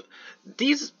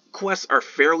 these quests are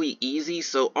fairly easy,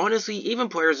 so honestly, even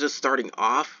players just starting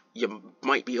off, you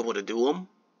might be able to do them.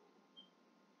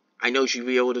 I know you'll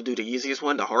be able to do the easiest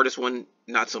one, the hardest one,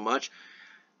 not so much.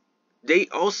 They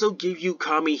also give you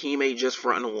Kamihime just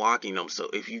for unlocking them, so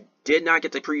if you did not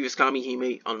get the previous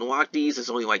Kamihime, unlock these. It's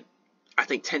only like, I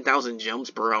think 10,000 gems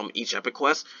per each epic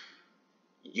quest.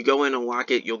 You go in and unlock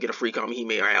it, you'll get a free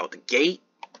Kamihime right out the gate.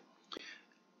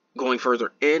 Going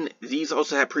further in, these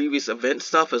also have previous event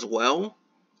stuff as well.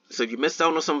 So if you missed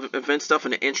out on some event stuff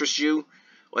and it interests you,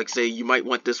 like say you might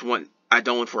want this one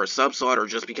Idolin for a sub-slot, or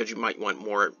just because you might want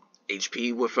more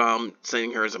HP with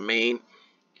sending her as a main.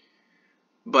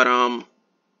 But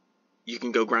you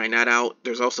can go grind that out.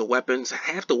 There's also weapons.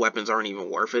 Half the weapons aren't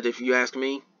even worth it if you ask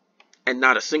me. And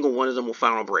not a single one of them will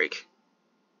final break.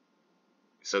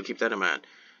 So keep that in mind.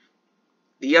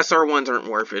 The SR ones aren't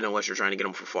worth it unless you're trying to get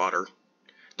them for fodder.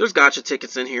 There's gacha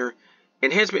tickets in here.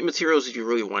 Enhancement materials if you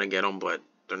really want to get them, but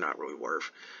they're not really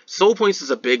worth. Soul points is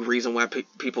a big reason why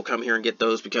people come here and get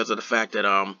those, because of the fact that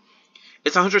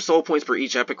it's 100 soul points per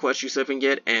each epic quest you sip and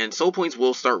get, and soul points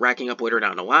will start racking up later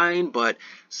down the line, but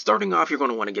starting off you're going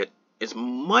to want to get as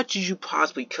much as you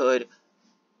possibly could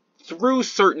through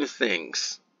certain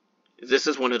things. This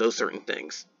is one of those certain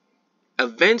things.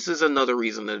 Events is another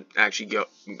reason to actually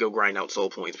go grind out soul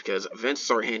points, because events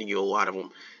start handing you a lot of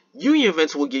them. Union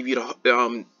events will give you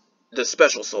the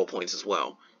special soul points as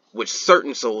well, which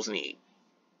certain souls need.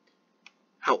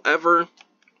 However,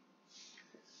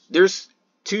 there's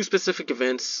two specific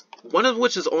events, one of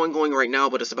which is ongoing right now,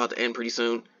 but it's about to end pretty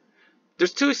soon.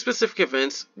 There's two specific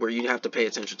events where you have to pay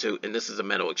attention to, and this is a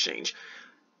medal exchange.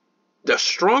 The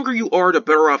stronger you are, the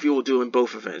better off you will do in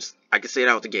both events. I can say it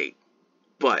out the gate.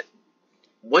 But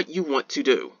what you want to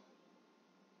do,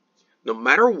 no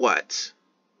matter what,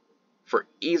 for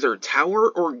either tower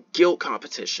or guild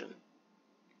competition,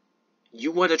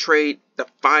 You want to trade the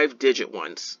 5-digit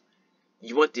ones.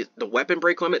 You want the weapon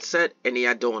break limit set and the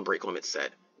Eidolon break limit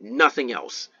set. Nothing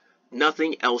else.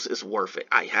 Nothing else is worth it.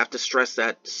 I have to stress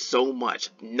that so much.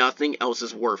 Nothing else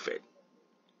is worth it.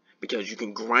 Because you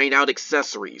can grind out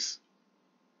accessories.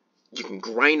 You can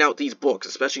grind out these books,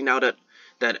 especially now that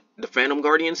the Phantom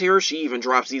Guardian's here. She even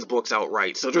drops these books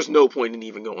outright, so there's no point in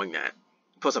even going that.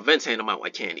 Plus, events hand them out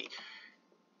like candy.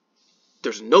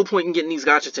 There's no point in getting these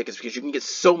gacha tickets because you can get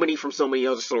so many from so many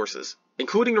other sources,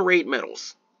 including the raid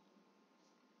medals.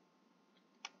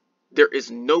 There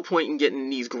is no point in getting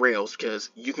these grails because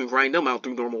you can grind them out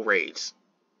through normal raids.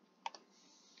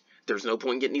 There's no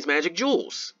point in getting these magic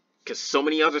jewels because so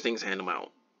many other things hand them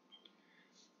out.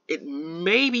 It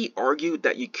may be argued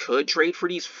that you could trade for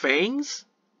these fangs,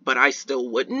 but I still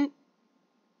wouldn't.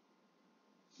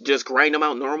 Just grind them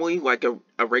out normally like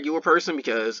a regular person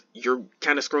because you're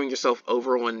kind of screwing yourself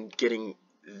over on getting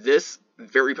this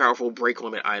very powerful break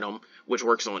limit item, which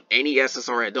works on any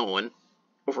SSR Eidolon,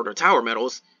 or for their tower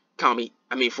medals,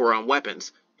 for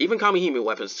weapons. Even Kamihime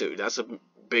weapons too. That's a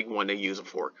big one they use them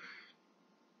for.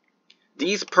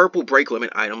 These purple break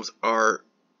limit items are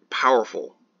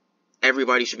powerful.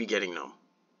 Everybody should be getting them.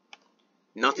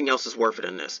 Nothing else is worth it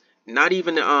in this. Not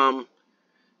even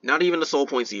the soul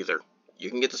points either. You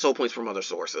can get the soul points from other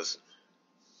sources.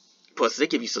 Plus, they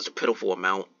give you such a pitiful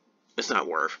amount. It's not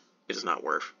worth. It is not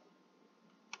worth.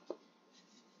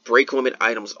 Break limit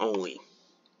items only.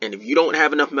 And if you don't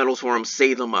have enough medals for them,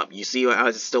 save them up. You see,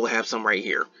 I still have some right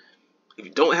here. If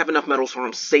you don't have enough medals for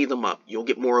them, save them up. You'll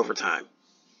get more over time.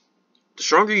 The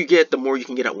stronger you get, the more you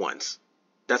can get at once.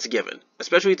 That's a given.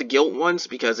 Especially the guild ones,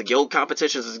 because the guild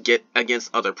competitions is get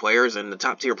against other players, and the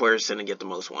top tier players tend to get the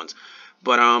most ones.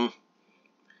 But,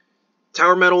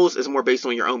 tower medals is more based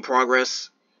on your own progress.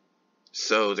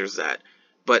 So, there's that.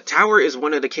 But tower is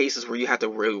one of the cases where you have to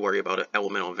really worry about an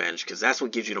elemental advantage, because that's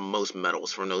what gives you the most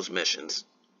medals from those missions.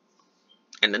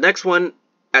 And the next one,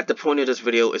 at the point of this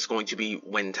video, is going to be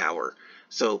wind tower.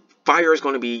 So, fire is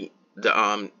going to be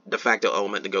the de facto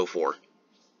element to go for.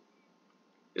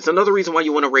 It's another reason why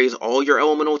you want to raise all your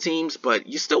elemental teams, but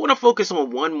you still want to focus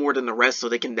on one more than the rest so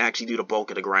they can actually do the bulk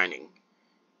of the grinding.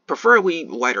 Preferably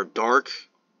light or dark,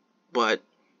 but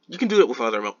you can do it with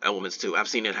other elements too. I've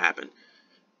seen it happen.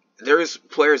 There's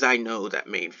players I know that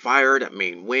main fire, that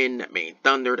main wind, that main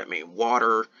thunder, that main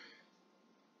water.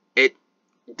 It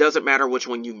doesn't matter which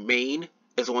one you main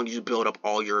as long as you build up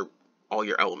all your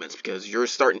elements, because we're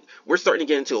starting to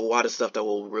get into a lot of stuff that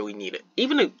will really need it.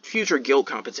 Even the future guild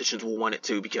competitions will want it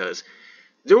too, because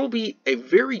there will be a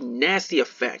very nasty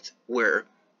effect where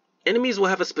enemies will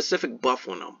have a specific buff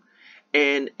on them,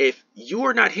 and if you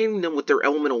are not hitting them with their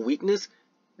elemental weakness,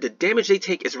 the damage they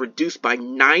take is reduced by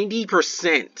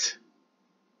 90%.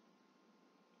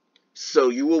 So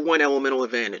you will want elemental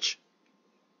advantage.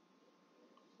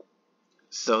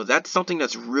 So that's something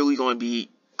that's really going to be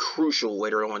crucial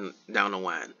later on down the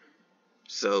line.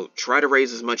 So try to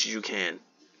raise as much as you can.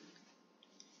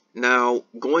 Now,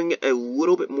 going a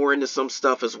little bit more into some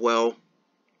stuff as well.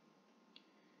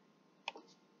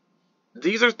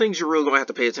 These are things you're really going to have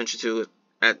to pay attention to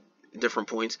at different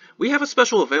points. We have a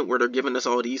special event where they're giving us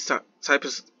all these type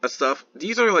of stuff.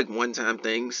 These are like one-time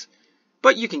things,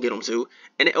 but you can get them too.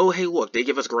 And oh, hey, look, they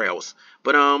give us grails.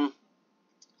 But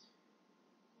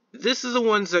this is the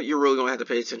ones that you're really going to have to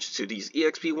pay attention to, these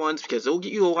EXP ones, because they'll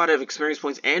get you a lot of experience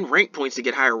points and rank points to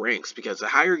get higher ranks, because the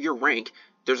higher your rank,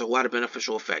 there's a lot of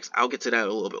beneficial effects. I'll get to that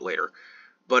a little bit later.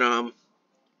 But,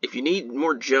 if you need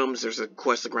more gems, there's a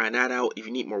quest to grind that out. If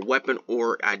you need more weapon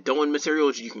or Eidolon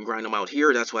materials, you can grind them out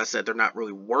here. That's why I said they're not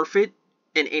really worth it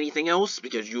in anything else,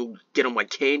 because you'll get them like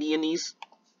candy in these.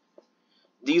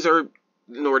 These are,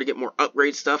 in order to get more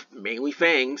upgrade stuff, mainly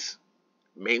fangs.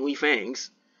 Mainly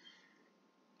fangs.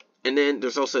 And then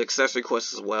there's also accessory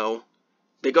quests as well.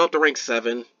 They go up to rank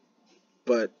 7,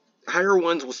 but higher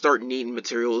ones will start needing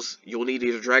materials. You'll need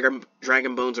either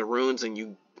dragon bones or runes, and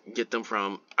you get them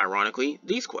from, ironically,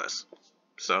 these quests.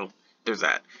 So there's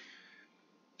that.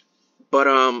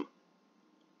 But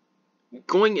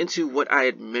going into what I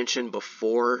had mentioned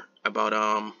before about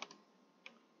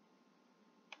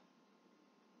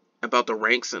the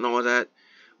ranks and all of that,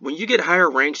 when you get higher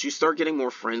ranks, you start getting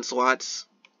more friend slots.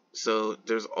 So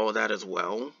there's all that as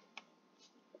well.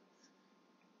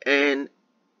 And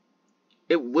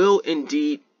it will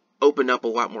indeed open up a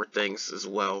lot more things as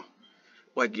well.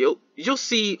 Like you'll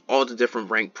see all the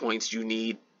different rank points you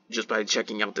need just by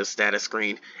checking out this status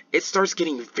screen. It starts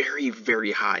getting very,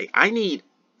 very high. I need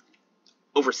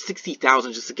over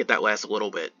 60,000 just to get that last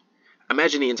little bit.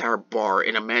 Imagine the entire bar,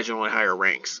 and imagine on higher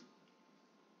ranks.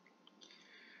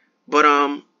 But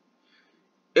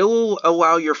it will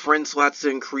allow your friend slots to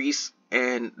increase,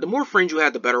 and the more friends you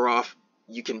have, the better off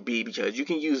you can be, because you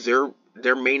can use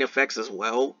their main effects as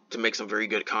well to make some very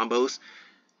good combos.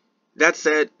 That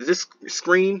said, this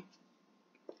screen,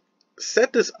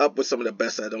 set this up with some of the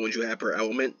best add-ons you have per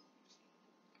element.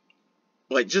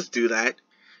 Like, just do that.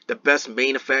 The best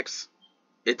main effects.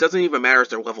 It doesn't even matter if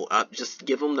they're level up. Just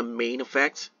give them the main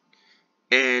effect,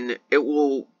 and it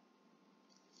will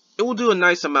do a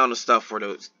nice amount of stuff for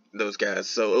those guys.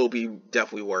 So it'll be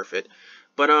definitely worth it.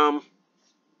 But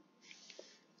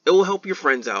it will help your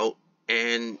friends out,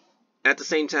 and at the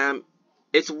same time,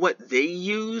 it's what they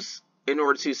use in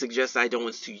order to suggest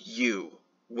add-ons to you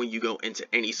when you go into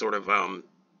any sort of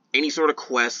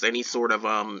quest, any sort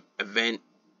of event.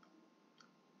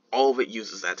 All of it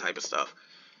uses that type of stuff.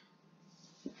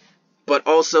 But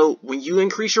also, when you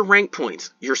increase your rank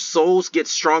points, your souls get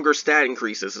stronger stat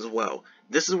increases as well.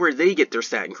 This is where they get their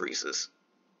stat increases.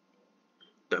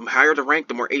 The higher the rank,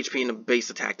 the more HP and the base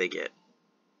attack they get.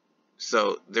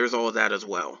 So there's all of that as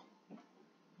well.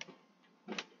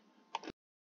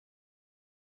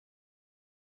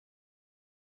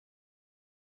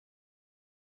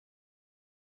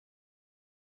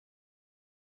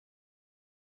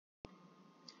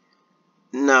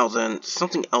 Now then,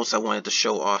 something else I wanted to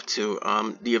show off too,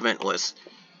 the event list.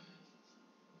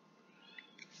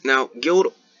 Now,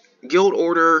 guild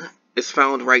order is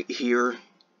found right here.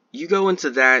 You go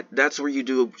into that, that's where you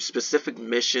do specific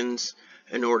missions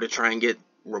in order to try and get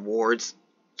rewards.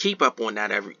 Keep up on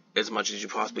that as much as you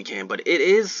possibly can, but it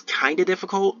is kind of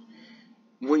difficult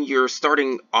when you're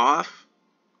starting off.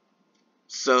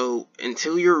 So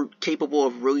until you're capable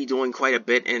of really doing quite a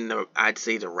bit in the, I'd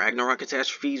say, the Ragnarok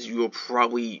catastrophes, you will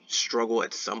probably struggle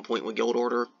at some point with guild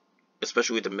order,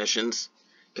 especially with the missions,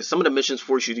 because some of the missions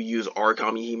force you to use our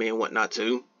Kamihime and whatnot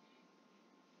too.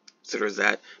 So there's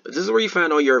that. But this is where you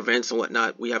find all your events and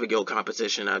whatnot. We have a guild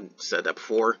competition. I've said that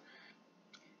before.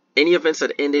 Any events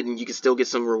that ended and you can still get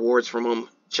some rewards from them,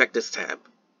 check this tab.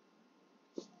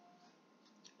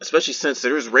 Especially since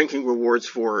there's ranking rewards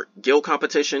for guild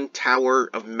competition, Tower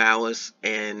of Malice,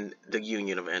 and the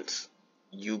Union events.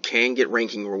 You can get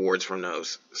ranking rewards from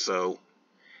those. So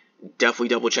definitely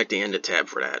double check the ended tab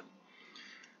for that.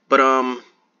 But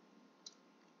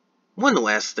one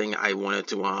last thing I wanted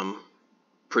to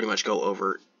pretty much go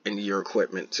over in your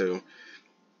equipment too.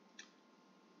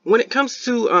 When it comes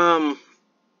to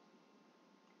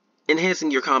enhancing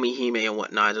your Kamihime and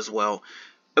whatnot as well,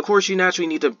 of course you naturally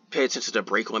need to pay attention to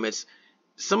break limits.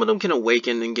 Some of them can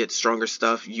awaken and get stronger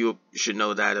stuff. You should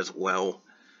know that as well.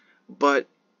 But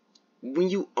when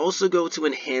you also go to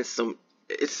enhance them,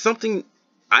 it's something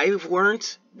I've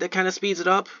learned that kind of speeds it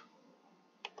up.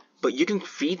 But you can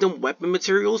feed them weapon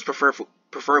materials,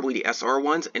 preferably the SR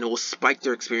ones, and it will spike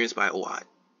their experience by a lot.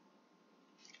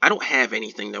 I don't have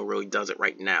anything that really does it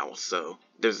right now, so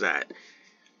there's that.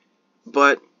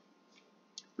 But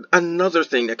another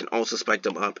thing that can also spike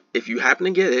them up, if you happen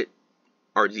to get it,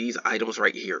 are these items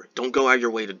right here. Don't go out of your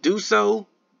way to do so,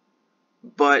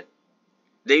 but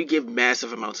they give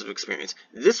massive amounts of experience.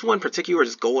 This one particular,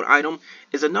 this gold item,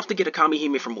 is enough to get a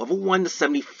Kamihime from level 1 to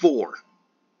 74.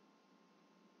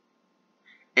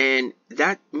 And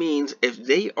that means if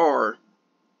they are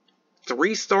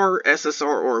 3-star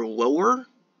SSR or lower,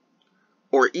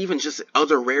 or even just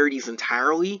other rarities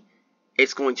entirely,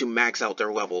 it's going to max out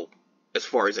their level as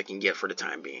far as it can get for the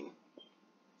time being.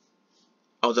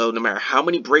 Although, no matter how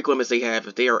many break limits they have,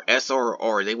 if they are SR or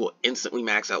R, they will instantly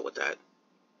max out with that.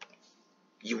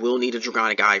 You will need a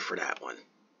Dragonic Eye for that one.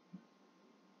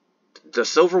 The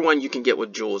silver one you can get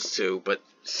with jewels too, but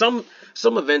some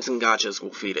events and gachas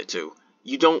will feed it too.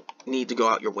 You don't need to go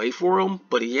out your way for them,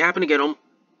 but if you happen to get them,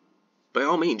 by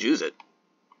all means, use it.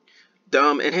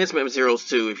 The enhancement materials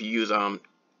too, if you use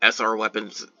SR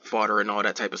weapons, fodder, and all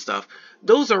that type of stuff,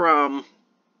 those are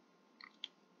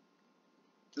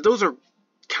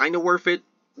kind of worth it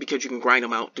because you can grind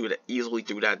them out easily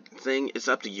through that thing. It's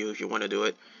up to you if you want to do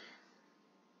it.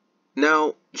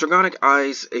 Now, Dragonic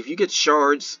Eyes, if you get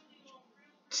shards,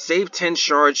 save 10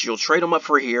 shards. You'll trade them up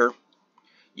for here.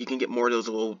 You can get more of those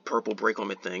little purple break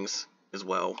limit things as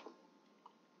well.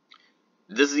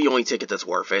 This is the only ticket that's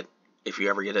worth it if you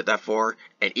ever get it that far,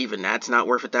 and even that's not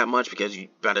worth it that much because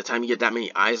by the time you get that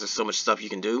many eyes, there's so much stuff you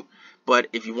can do. But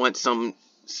if you want some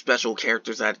special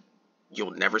characters that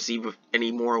you'll never see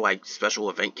anymore, like special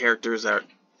event characters that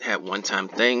have one-time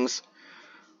things,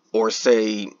 or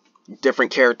say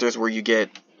different characters where you get,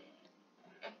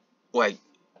 like,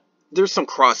 there's some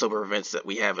crossover events that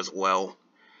we have as well,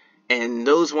 and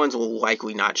those ones will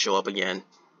likely not show up again.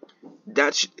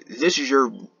 This is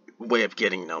your way of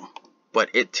getting them. but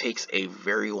it takes a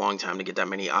very long time to get that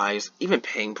many eyes. Even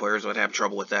paying players would have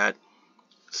trouble with that.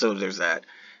 So there's that.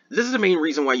 This is the main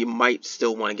reason why you might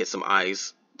still want to get some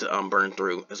eyes to burn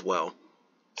through as well.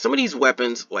 Some of these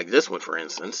weapons, like this one for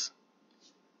instance,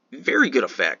 very good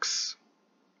effects.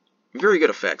 Very good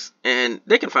effects. And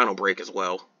they can final break as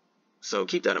well. So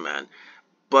keep that in mind.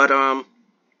 But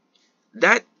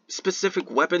that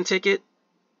specific weapon ticket,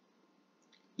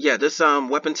 yeah, this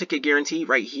weapon ticket guarantee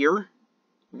right here,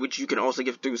 which you can also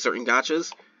get through certain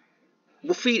gachas,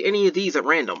 will feed any of these at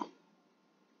random.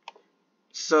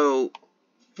 So,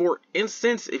 for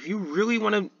instance, if you really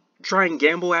want to try and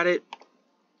gamble at it,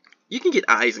 you can get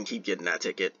eyes and keep getting that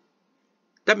ticket.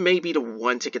 That may be the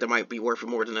one ticket that might be worth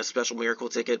more than a special miracle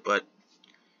ticket, but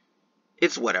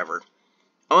it's whatever.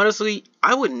 Honestly,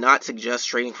 I would not suggest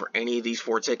trading for any of these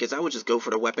 4 tickets. I would just go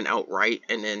for the weapon outright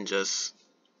and then just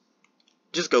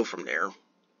go from there.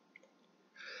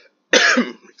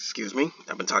 Excuse me,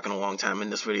 I've been talking a long time in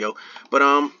this video,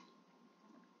 but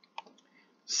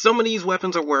some of these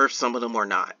weapons are worth, some of them are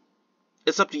not.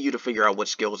 It's up to you to figure out which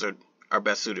skills are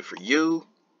best suited for you,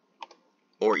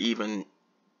 or even,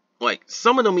 like,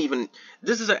 some of them even,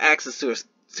 this is an access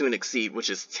to an Exceed, which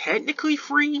is technically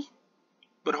free,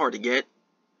 but hard to get.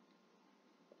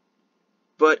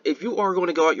 But if you are going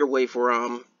to go out your way for,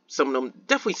 some of them,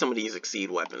 definitely some of these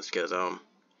Exceed weapons, because,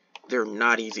 they're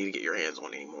not easy to get your hands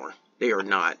on anymore. They are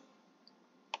not.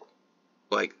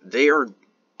 Like,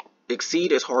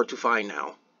 Exceed is hard to find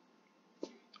now.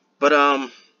 But,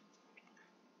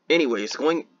 anyways,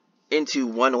 going into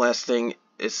one last thing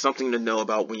is something to know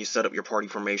about when you set up your party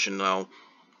formation now.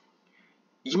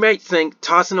 You might think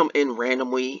tossing them in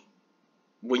randomly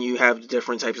when you have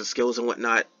different types of skills and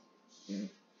whatnot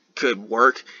could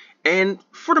work. And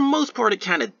for the most part, it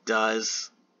kind of does.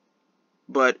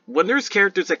 But when there's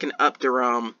characters that can up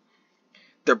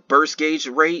their burst gauge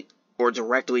rate or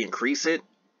directly increase it,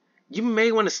 you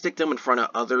may want to stick them in front of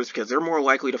others because they're more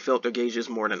likely to fill up their gauges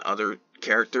more than other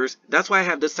characters. That's why I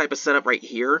have this type of setup right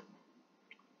here.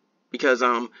 Because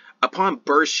upon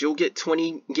burst, you'll get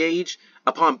 20 gauge.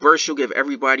 Upon burst, you'll give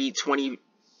everybody 20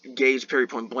 gauge period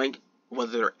point blank,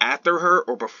 whether they're after her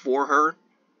or before her.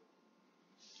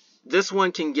 This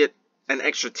one can get an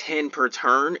extra 10 per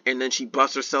turn, and then she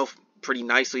buffs herself pretty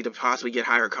nicely to possibly get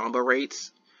higher combo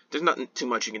rates. There's nothing too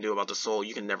much you can do about the soul.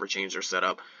 You can never change her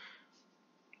setup.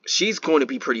 She's going to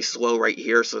be pretty slow right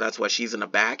here, so that's why she's in the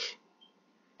back.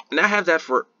 And I have that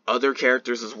for other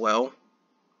characters as well.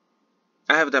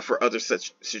 I have that for other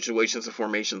such situations and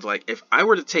formations. Like, if I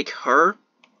were to take her,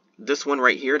 this one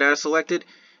right here that I selected,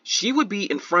 she would be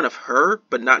in front of her,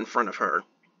 but not in front of her.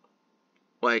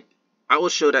 Like, I will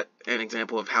show that an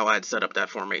example of how I'd set up that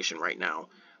formation right now.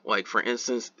 Like, for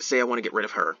instance, say I want to get rid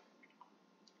of her.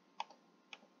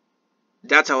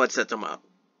 That's how I'd set them up.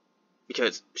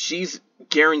 Because she's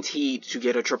guaranteed to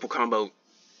get a triple combo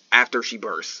after she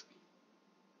bursts.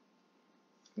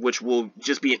 Which will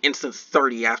just be an instant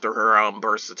 30 after her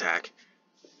burst attack.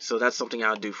 So that's something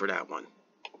I'll do for that one.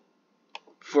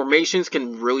 Formations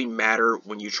can really matter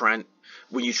when you try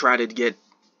to get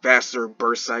faster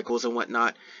burst cycles and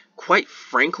whatnot. Quite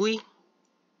frankly,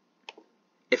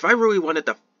 if I really wanted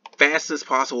the fastest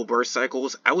possible burst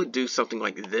cycles, I would do something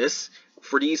like this.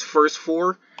 For these first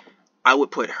 4, I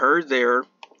would put her there,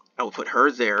 I would put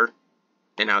her there,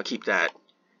 and I'll keep that.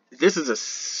 This is a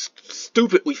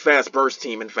stupidly fast burst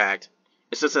team, in fact.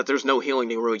 It's just that there's no healing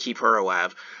to really keep her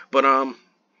alive. But,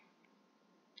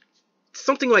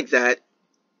 something like that,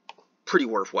 pretty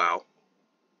worthwhile.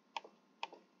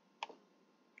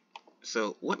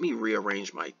 So, let me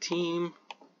rearrange my team.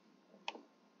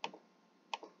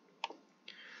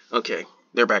 Okay,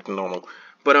 they're back to normal.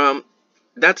 But,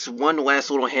 that's one last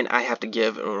little hint I have to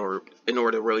give in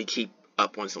order to really keep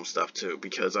up on some stuff, too.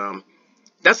 Because,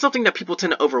 that's something that people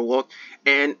tend to overlook,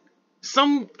 and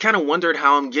some kind of wondered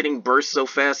how I'm getting burst so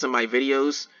fast in my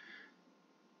videos.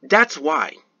 That's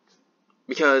why.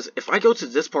 Because if I go to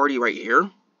this party right here,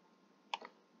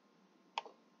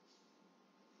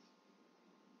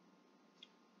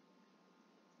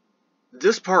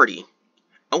 this party,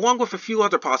 along with a few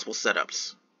other possible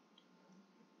setups,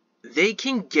 they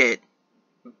can get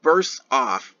bursts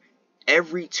off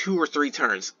every 2 or 3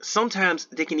 turns. Sometimes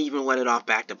they can even let it off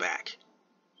back to back.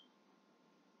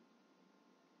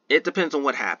 It depends on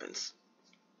what happens.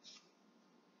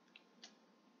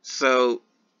 So,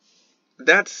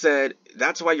 that said,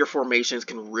 that's why your formations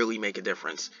can really make a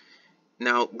difference.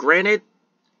 Now, granted,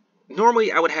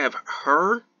 normally I would have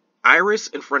her, Iris,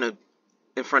 in front of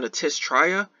Tish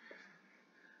Traya,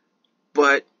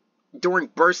 but during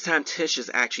burst time, Tish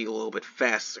is actually a little bit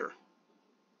faster,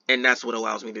 and that's what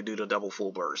allows me to do the double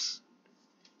full burst.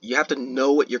 You have to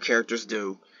know what your characters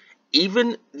do.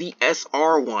 Even the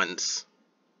SR ones.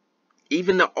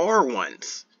 Even the R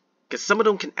ones. Because some of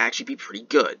them can actually be pretty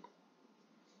good.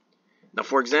 Now,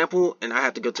 for example, and I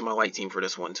have to go to my light team for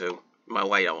this one too. My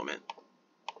light element.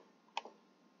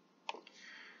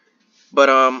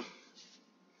 But,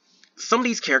 some of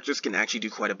these characters can actually do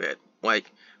quite a bit. Like,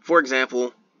 for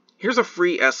example, here's a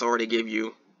free SR they give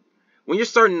you. When you're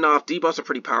starting off, debuffs are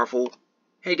pretty powerful.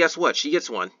 Hey, guess what? She gets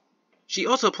one. She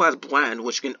also applies Bland,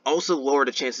 which can also lower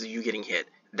the chances of you getting hit.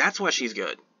 That's why she's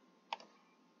good.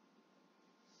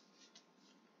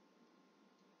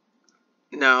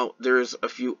 Now, there's a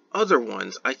few other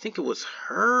ones. I think it was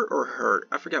her or her.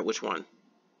 I forgot which one.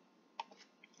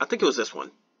 I think it was this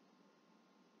one.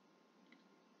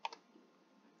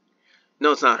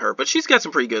 No, it's not her, but she's got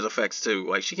some pretty good effects too.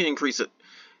 Like, she can increase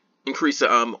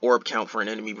the orb count for an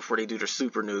enemy before they do their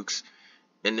super nukes,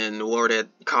 and then lower that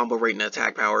combo rate and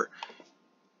attack power.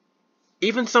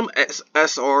 Even some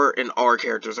SR and R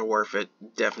characters are worth it,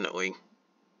 definitely.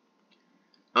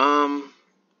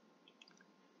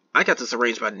 I got this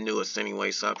arranged by the newest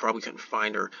anyway, so I probably couldn't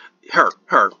find her.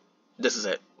 Her. This is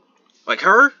it. Like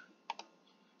her,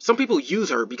 some people use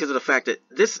her because of the fact that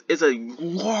this is a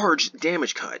large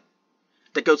damage cut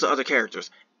that goes to other characters.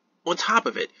 On top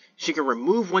of it, she can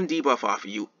remove one debuff off of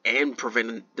you and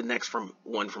prevent the next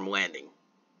one from landing.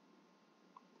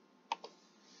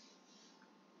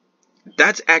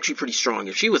 That's actually pretty strong.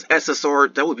 If she was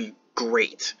SSR, that would be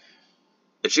great.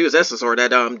 If she was SSR,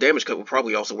 that damage cut would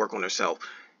probably also work on herself.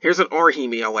 Here's an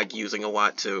Kamihime I like using a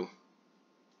lot too.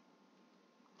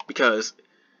 Because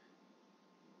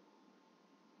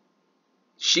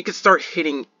she could start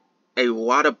hitting a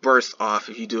lot of bursts off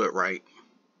if you do it right.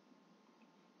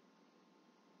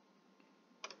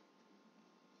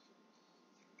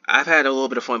 I've had a little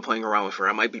bit of fun playing around with her.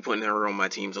 I might be putting her on my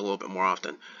teams a little bit more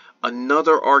often.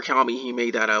 Another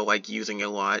Kamihime that I like using a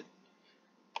lot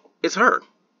is her.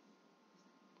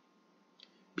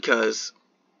 Because,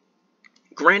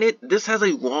 granted, this has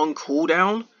a long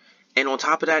cooldown, and on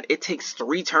top of that, it takes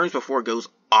 3 turns before it goes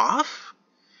off.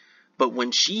 But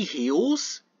when she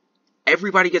heals,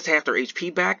 everybody gets half their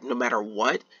HP back, no matter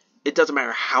what. It doesn't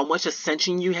matter how much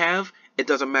ascension you have. It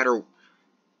doesn't matter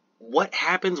what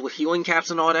happens with healing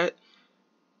caps and all that.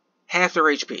 Half their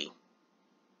HP.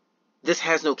 This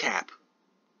has no cap.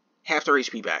 Half their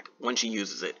HP back when she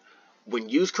uses it. When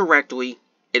used correctly,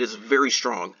 it is very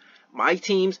strong. My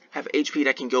teams have HP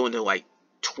that can go into like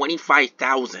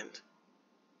 25,000.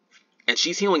 And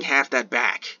she's healing half that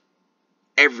back.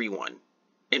 Everyone.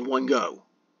 In one go.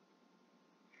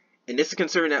 And this is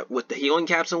considering that with the healing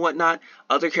caps and whatnot,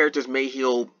 other characters may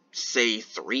heal, say,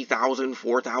 3,000,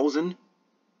 4,000.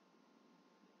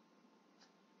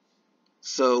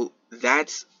 So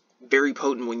that's very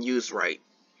potent when used right.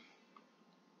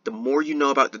 The more you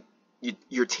know about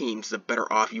your teams, the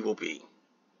better off you will be.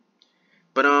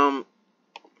 But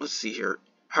let's see here.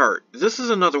 Her. This is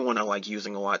another one I like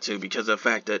using a lot too, because of the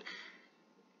fact that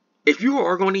if you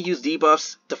are going to use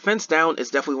debuffs, defense down is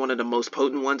definitely one of the most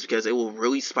potent ones because it will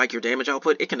really spike your damage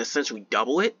output. It can essentially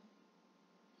double it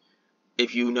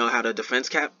if you know how to defense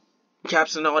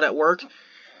caps and all that work.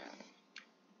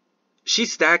 She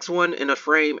stacks one in a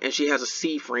frame, and she has a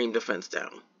C frame defense down.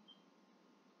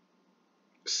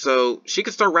 So, she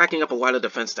can start racking up a lot of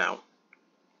defense down.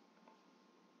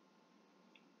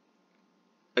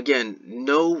 Again,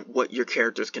 know what your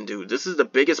characters can do. This is the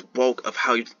biggest bulk of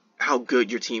how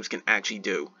good your teams can actually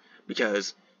do.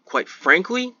 Because, quite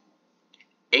frankly,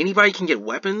 anybody can get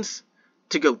weapons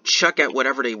to go chuck at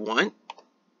whatever they want.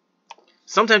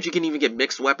 Sometimes you can even get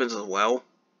mixed weapons as well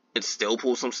and still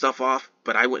pull some stuff off,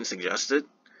 but I wouldn't suggest it.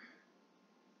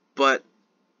 But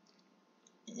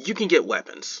you can get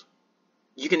weapons.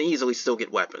 You can easily still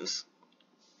get weapons.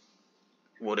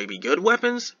 Will they be good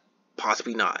weapons?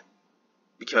 Possibly not.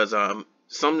 Because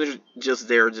some are just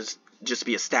there just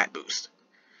be a stat boost.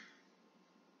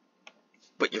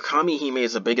 But your Kamihime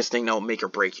is the biggest thing that will make or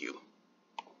break you.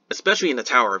 Especially in the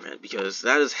tower event, because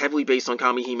that is heavily based on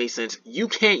Kamihime, since you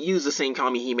can't use the same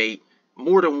Kamihime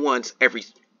more than once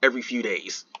every few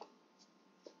days.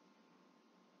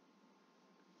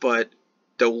 But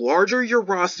the larger your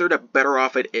roster, the better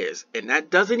off it is. And that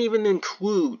doesn't even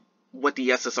include what the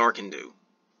SSR can do.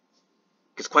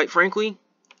 Because quite frankly,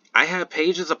 I have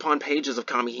pages upon pages of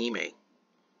Kamihime.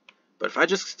 But if I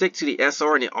just stick to the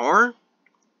SR and the R,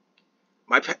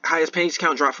 my highest page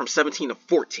count dropped from 17 to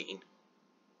 14.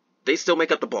 They still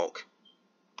make up the bulk.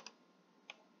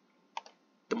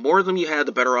 The more of them you have,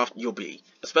 the better off you'll be.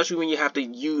 Especially when you have to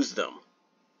use them.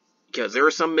 Because there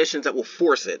are some missions that will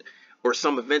force it. Or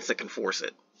some events that can force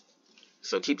it.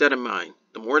 So keep that in mind.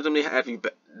 The more of them they have,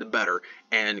 the better.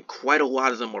 And quite a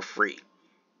lot of them are free.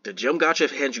 The Gym Gacha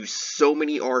hands you so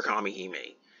many R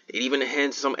Kamihime. It even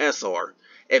hands some SR.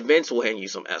 Events will hand you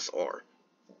some SR.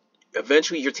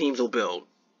 Eventually your teams will build.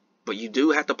 But you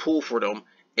do have to pull for them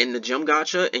in the Gym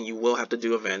Gacha, and you will have to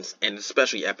do events, and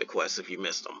especially Epic Quests if you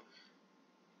missed them.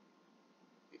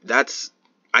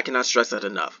 I cannot stress that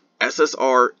enough.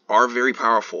 SSR are very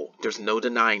powerful. There's no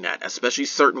denying that, especially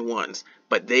certain ones,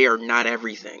 but they are not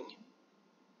everything.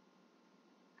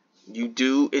 You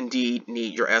do indeed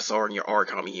need your SR and your R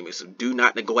Kamihime, so do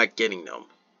not neglect getting them.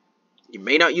 You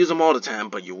may not use them all the time,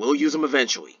 but you will use them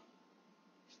eventually.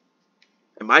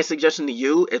 And my suggestion to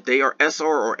you, if they are SR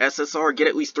or SSR, get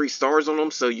at least 3 stars on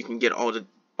them so you can get all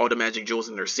the magic jewels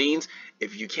in their scenes.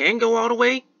 If you can go all the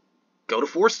way, go to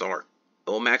 4-star. It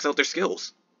will max out their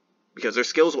skills. Because their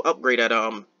skills will upgrade at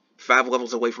 5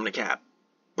 levels away from the cap.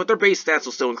 But their base stats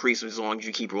will still increase as long as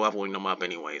you keep leveling them up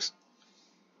anyways.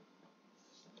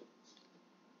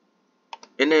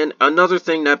 And then another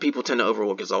thing that people tend to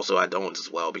overlook is also Idolins as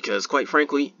well. Because quite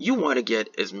frankly, you want to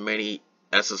get as many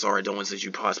SSR Idolins as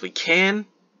you possibly can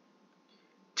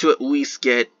to at least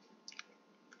get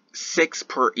 6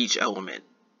 per each element.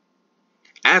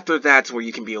 After that's where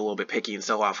you can be a little bit picky and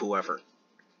sell off whoever.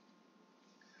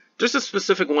 There's the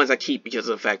specific ones I keep because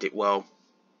of the fact that, well,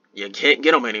 you can't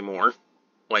get them anymore.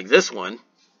 Like this one.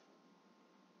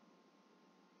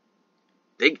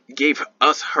 They gave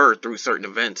us her through certain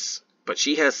events, but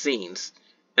she has scenes.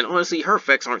 And honestly, her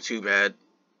effects aren't too bad.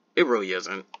 It really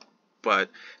isn't. But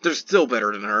they're still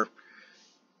better than her.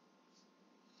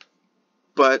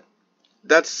 But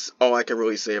that's all I can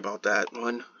really say about that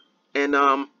one. And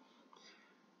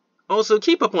also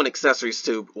keep up on accessories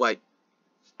too. Like,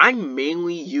 I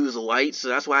mainly use light, so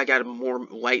that's why I got more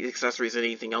light accessories than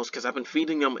anything else, because I've been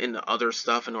feeding them into other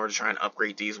stuff in order to try and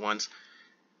upgrade these ones.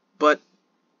 But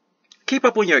keep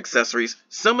up on your accessories.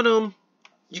 Some of them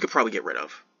you could probably get rid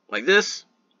of. Like this.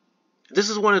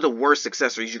 This is one of the worst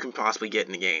accessories you can possibly get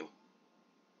in the game.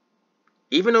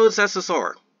 Even though it's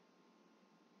SSR.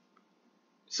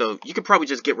 So you could probably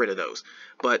just get rid of those.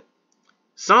 But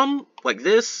some, like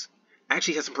this,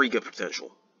 actually has some pretty good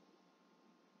potential.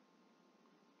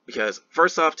 Because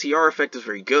first off, TR effect is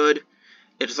very good.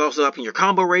 It is also upping your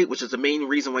combo rate, which is the main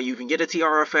reason why you can get a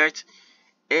TR effect.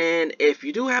 And if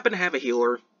you do happen to have a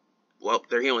healer, well,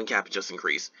 their healing cap just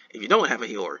increased. If you don't have a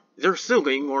healer, they're still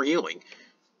getting more healing.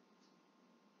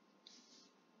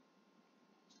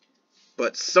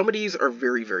 But some of these are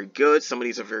very, very good. Some of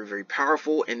these are very, very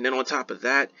powerful. And then on top of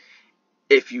that,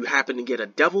 if you happen to get a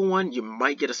devil one, you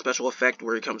might get a special effect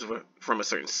where it comes from a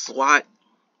certain slot.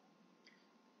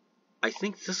 I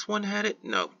think this one had it.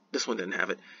 No, this one didn't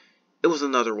have it. It was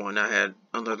another one I had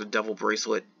under the devil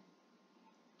bracelet.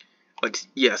 Like,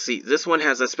 yeah, see, this one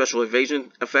has a special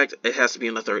evasion effect. It has to be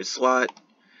in the 3rd slot.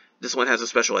 This one has a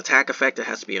special attack effect. It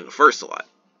has to be in the 1st slot.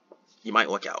 You might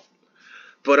look out.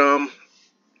 But,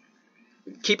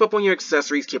 keep up on your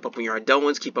accessories, keep up on your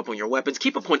Idolins, keep up on your weapons,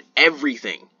 keep up on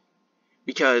everything.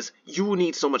 Because you will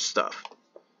need so much stuff.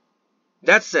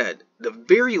 That said, the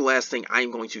very last thing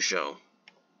I'm going to show.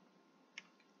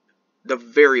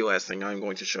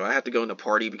 I have to go into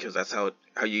party because that's how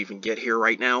you even get here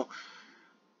right now.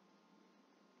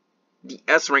 The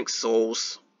S-rank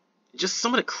souls. Just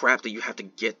some of the crap that you have to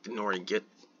get in order to get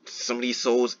some of these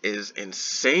souls is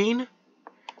insane.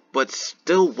 But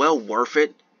still well worth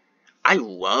it. I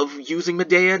love using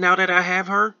Medea now that I have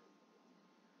her.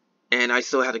 And I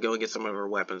still had to go and get some of her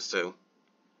weapons too.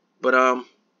 But,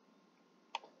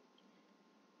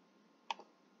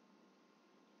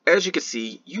 as you can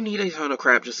see, you need a ton of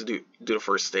crap just to do the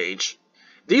first stage.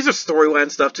 These are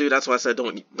storyline stuff too. That's why I said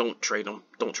don't trade them.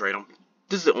 Don't trade them.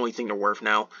 This is the only thing they're worth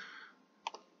now.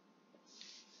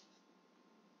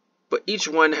 But each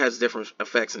one has different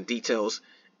effects and details.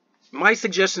 My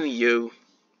suggestion to you,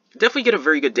 definitely get a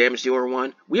very good damage dealer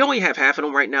one. We only have half of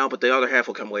them right now, but the other half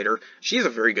will come later. She's a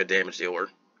very good damage dealer.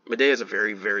 Medea is a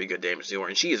very, very good damage dealer,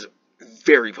 and she is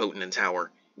very potent in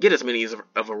tower. Get as many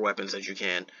of her weapons as you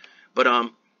can.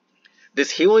 But, this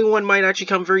healing one might actually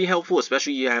come very helpful,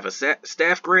 especially if you have a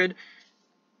staff grid.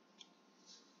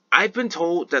 I've been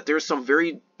told that there's some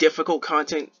very difficult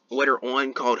content later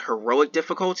on called heroic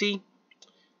difficulty.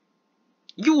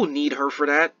 You will need her for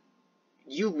that.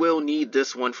 You will need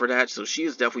this one for that, so she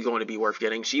is definitely going to be worth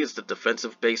getting. She is the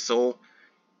defensive base soul.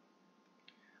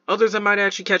 Others that might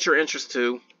actually catch your interest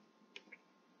too.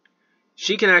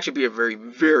 She can actually be a very,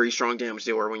 very strong damage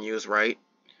dealer when used right.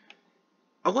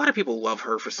 A lot of people love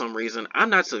her for some reason. I'm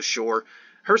not so sure.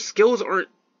 Her skills aren't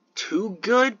too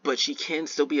good, but she can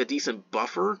still be a decent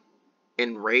buffer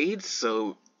in raids,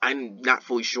 so I'm not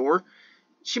fully sure.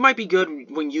 She might be good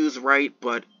when used right,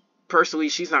 but personally,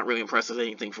 she's not really impressed with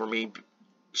anything for me.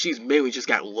 She's mainly just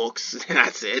got looks, and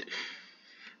that's it.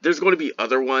 There's going to be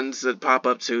other ones that pop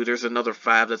up too. There's another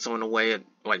 5 that's on the way, at,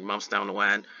 like months down the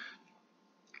line.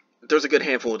 There's a good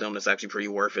handful of them that's actually pretty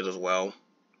worth it as well.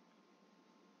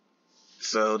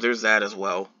 So there's that as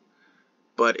well.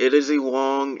 But it is a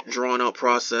long, drawn-out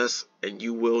process, and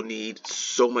you will need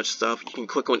so much stuff. You can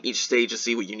click on each stage to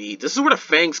see what you need. This is where the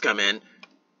fangs come in.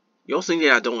 You also need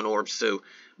Idolan orbs too,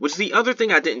 which is the other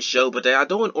thing I didn't show, but the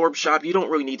Idolan orb shop, you don't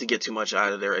really need to get too much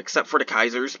out of there, except for the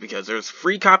Kaisers, because there's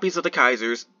free copies of the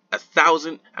Kaisers,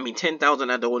 10,000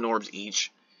 Idolan orbs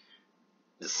each.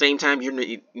 At the same time, you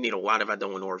need a lot of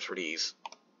Idolan orbs for these.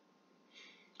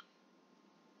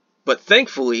 But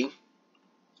thankfully,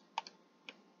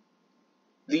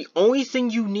 the only thing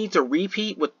you need to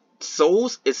repeat with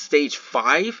souls is stage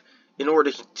 5 in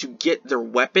order to get their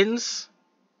weapons.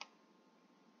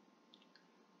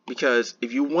 Because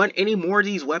if you want any more of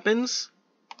these weapons,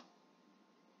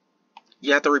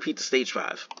 you have to repeat the stage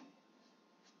 5.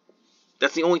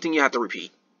 That's the only thing you have to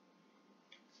repeat.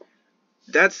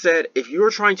 That said, if you're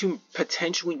trying to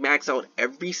potentially max out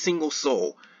every single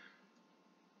soul,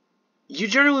 you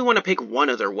generally want to pick one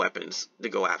of their weapons to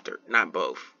go after, not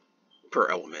both per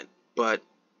element, but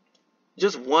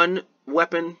just one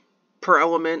weapon per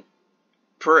element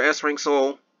per S-rank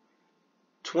soul.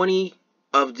 20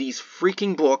 of these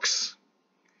freaking books,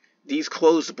 these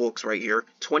closed books right here,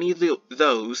 20 of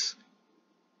those,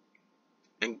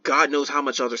 and God knows how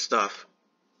much other stuff.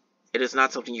 It is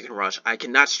not something you can rush. I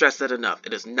cannot stress that enough.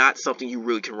 It is not something you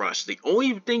really can rush. The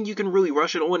only thing you can really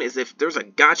rush it on is if there's a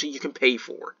gacha you can pay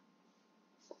for.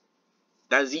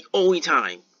 That is the only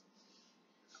time.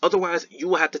 Otherwise, you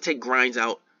will have to take grinds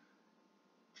out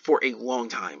for a long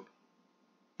time.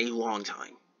 A long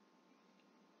time.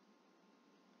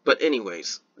 But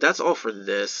anyways, that's all for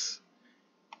this.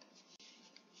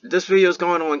 This video is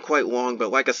going on quite long, but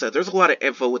like I said, there's a lot of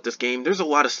info with this game. There's a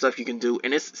lot of stuff you can do,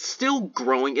 and it's still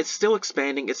growing, it's still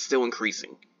expanding, it's still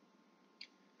increasing.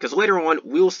 Because later on,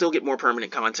 we will still get more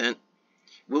permanent content.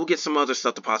 We'll get some other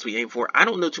stuff to possibly aim for. I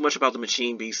don't know too much about the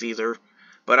machine beasts either,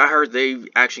 but I heard they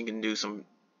actually can do some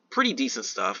pretty decent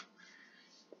stuff.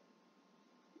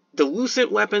 The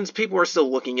Lucent weapons, people are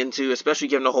still looking into, especially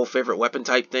given the whole favorite weapon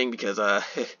type thing, because, the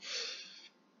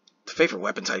favorite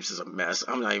weapon types is a mess.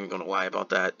 I'm not even going to lie about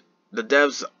that. The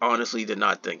devs honestly did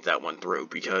not think that one through,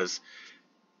 because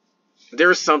there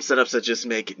are some setups that just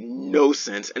make no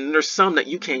sense, and there's some that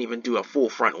you can't even do a full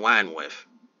front line with.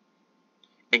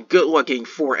 And good luck getting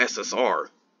 4 SSR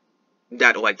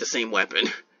that are like the same weapon,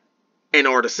 and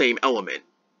are the same element.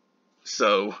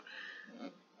 So,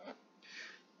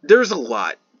 there's a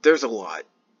lot. There's a lot.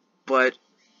 But,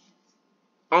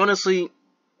 honestly,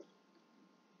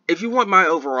 if you want my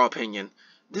overall opinion,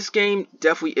 this game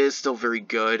definitely is still very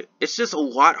good. It's just a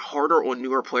lot harder on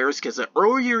newer players, because the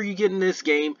earlier you get in this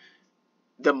game,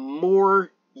 the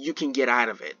more you can get out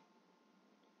of it.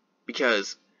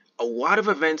 Because a lot of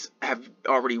events have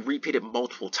already repeated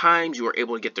multiple times. You are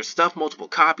able to get their stuff, multiple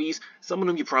copies. Some of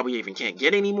them you probably even can't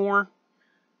get anymore.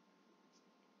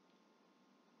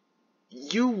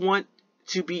 You want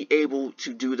to be able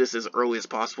to do this as early as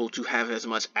possible to have as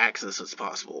much access as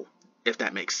possible, if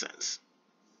that makes sense.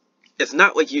 It's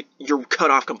not like you're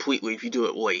cut off completely if you do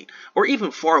it late, or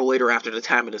even far later after the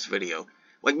time of this video.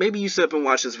 Like, maybe you sit up and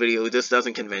watch this video, this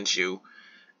doesn't convince you,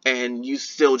 and you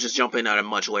still just jump in at a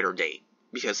much later date,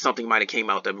 because something might have came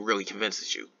out that really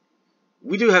convinces you.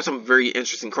 We do have some very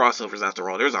interesting crossovers after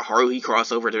all. There's a Harley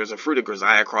crossover, there's a Fruit of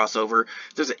Grisaia crossover,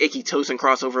 there's an Ikki Tosin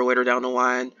crossover later down the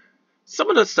line.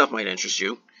 Some of that stuff might interest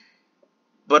you.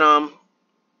 But,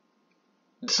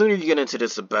 the sooner you get into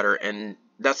this, the better, and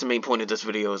that's the main point of this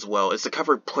video as well, is to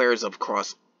cover players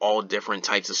across all different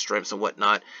types of strips and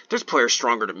whatnot. There's players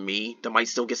stronger than me that might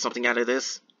still get something out of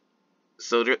this,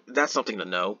 so that's something to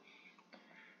know.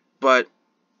 But,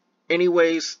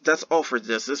 anyways, that's all for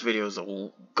this. This video is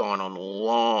gone on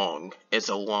long. It's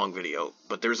a long video,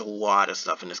 but there's a lot of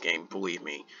stuff in this game, believe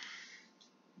me.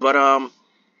 But,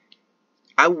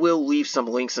 I will leave some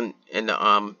links in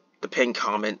the pinned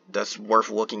comment that's worth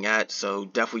looking at, so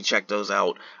definitely check those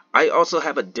out. I also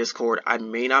have a Discord. I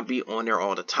may not be on there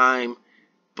all the time,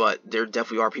 but there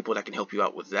definitely are people that can help you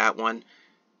out with that one.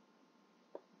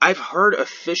 I've heard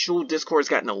official Discord's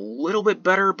gotten a little bit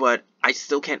better, but I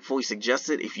still can't fully suggest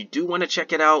it. If you do want to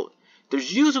check it out,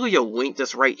 there's usually a link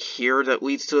that's right here that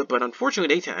leads to it, but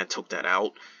unfortunately they kind of took that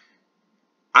out.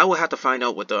 I will have to find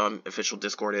out what the official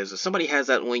Discord is. If somebody has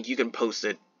that link, you can post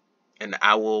it, and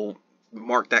I will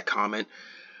mark that comment.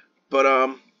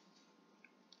 But,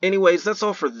 anyways, that's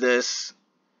all for this.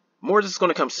 More is going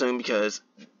to come soon because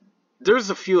there's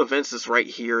a few events that's right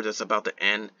here that's about to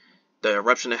end. The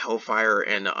Eruption of Hellfire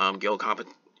and the guild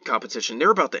competition, they're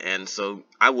about to end, so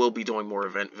I will be doing more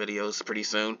event videos pretty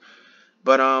soon.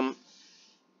 But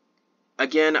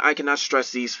again, I cannot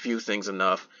stress these few things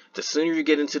enough. The sooner you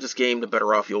get into this game, the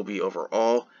better off you'll be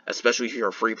overall, especially if you're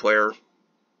a free player.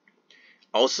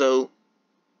 Also,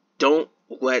 don't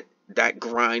let that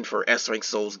grind for S-rank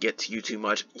souls get to you too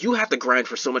much. You have to grind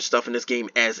for so much stuff in this game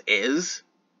as is.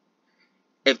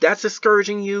 If that's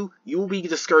discouraging you, you will be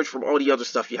discouraged from all the other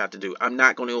stuff you have to do. I'm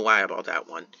not going to lie about that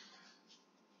one.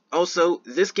 Also,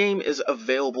 this game is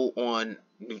available on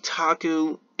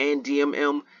Nutaku and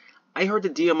DMM. I heard the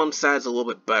DMM side is a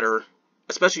little bit better,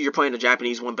 especially if you're playing the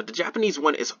Japanese one, but the Japanese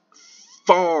one is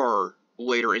far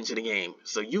later into the game,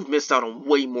 so you've missed out on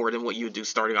way more than what you would do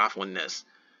starting off on this.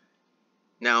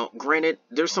 Now, granted,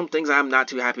 there's some things I'm not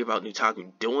too happy about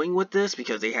Nutaku doing with this,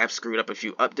 because they have screwed up a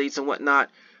few updates and whatnot.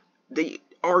 They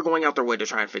are going out their way to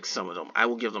try and fix some of them. I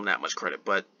will give them that much credit,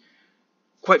 but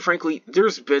quite frankly,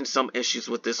 there's been some issues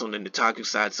with this on the Nutaku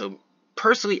side, so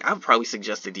personally, I would probably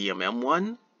suggest the DMM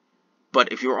one.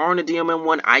 But if you're on the DMM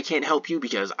one, I can't help you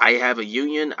because I have a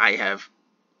union, I have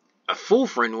a full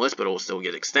friend list, but it will still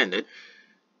get extended.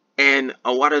 And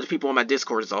a lot of the people on my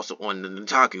Discord is also on the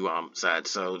Nutaku side,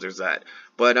 so there's that.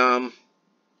 But and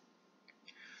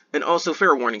also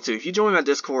fair warning too, if you join my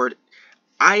Discord,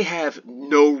 I have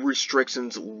no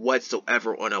restrictions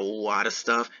whatsoever on a lot of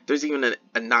stuff. There's even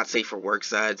a not safe for work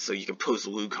side, so you can post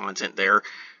lewd content there.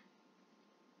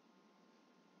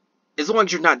 As long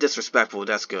as you're not disrespectful,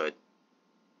 that's good.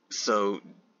 So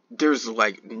there's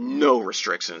like no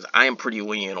restrictions. I am pretty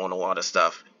lenient on a lot of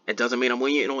stuff. It doesn't mean I'm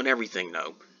lenient on everything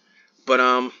though.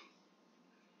 But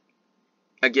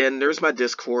again, there's my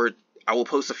Discord. I will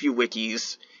post a few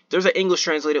wikis. There's an English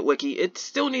translated wiki. It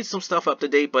still needs some stuff up to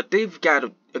date, but they've got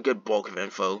a good bulk of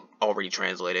info already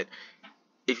translated.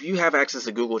 If you have access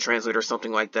to Google Translate or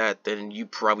something like that, then you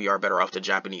probably are better off the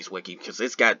Japanese wiki, because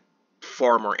it's got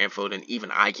far more info than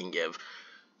even I can give.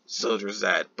 So there's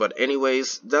that. But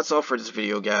anyways, that's all for this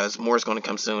video, guys. More is going to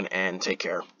come soon, and take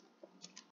care.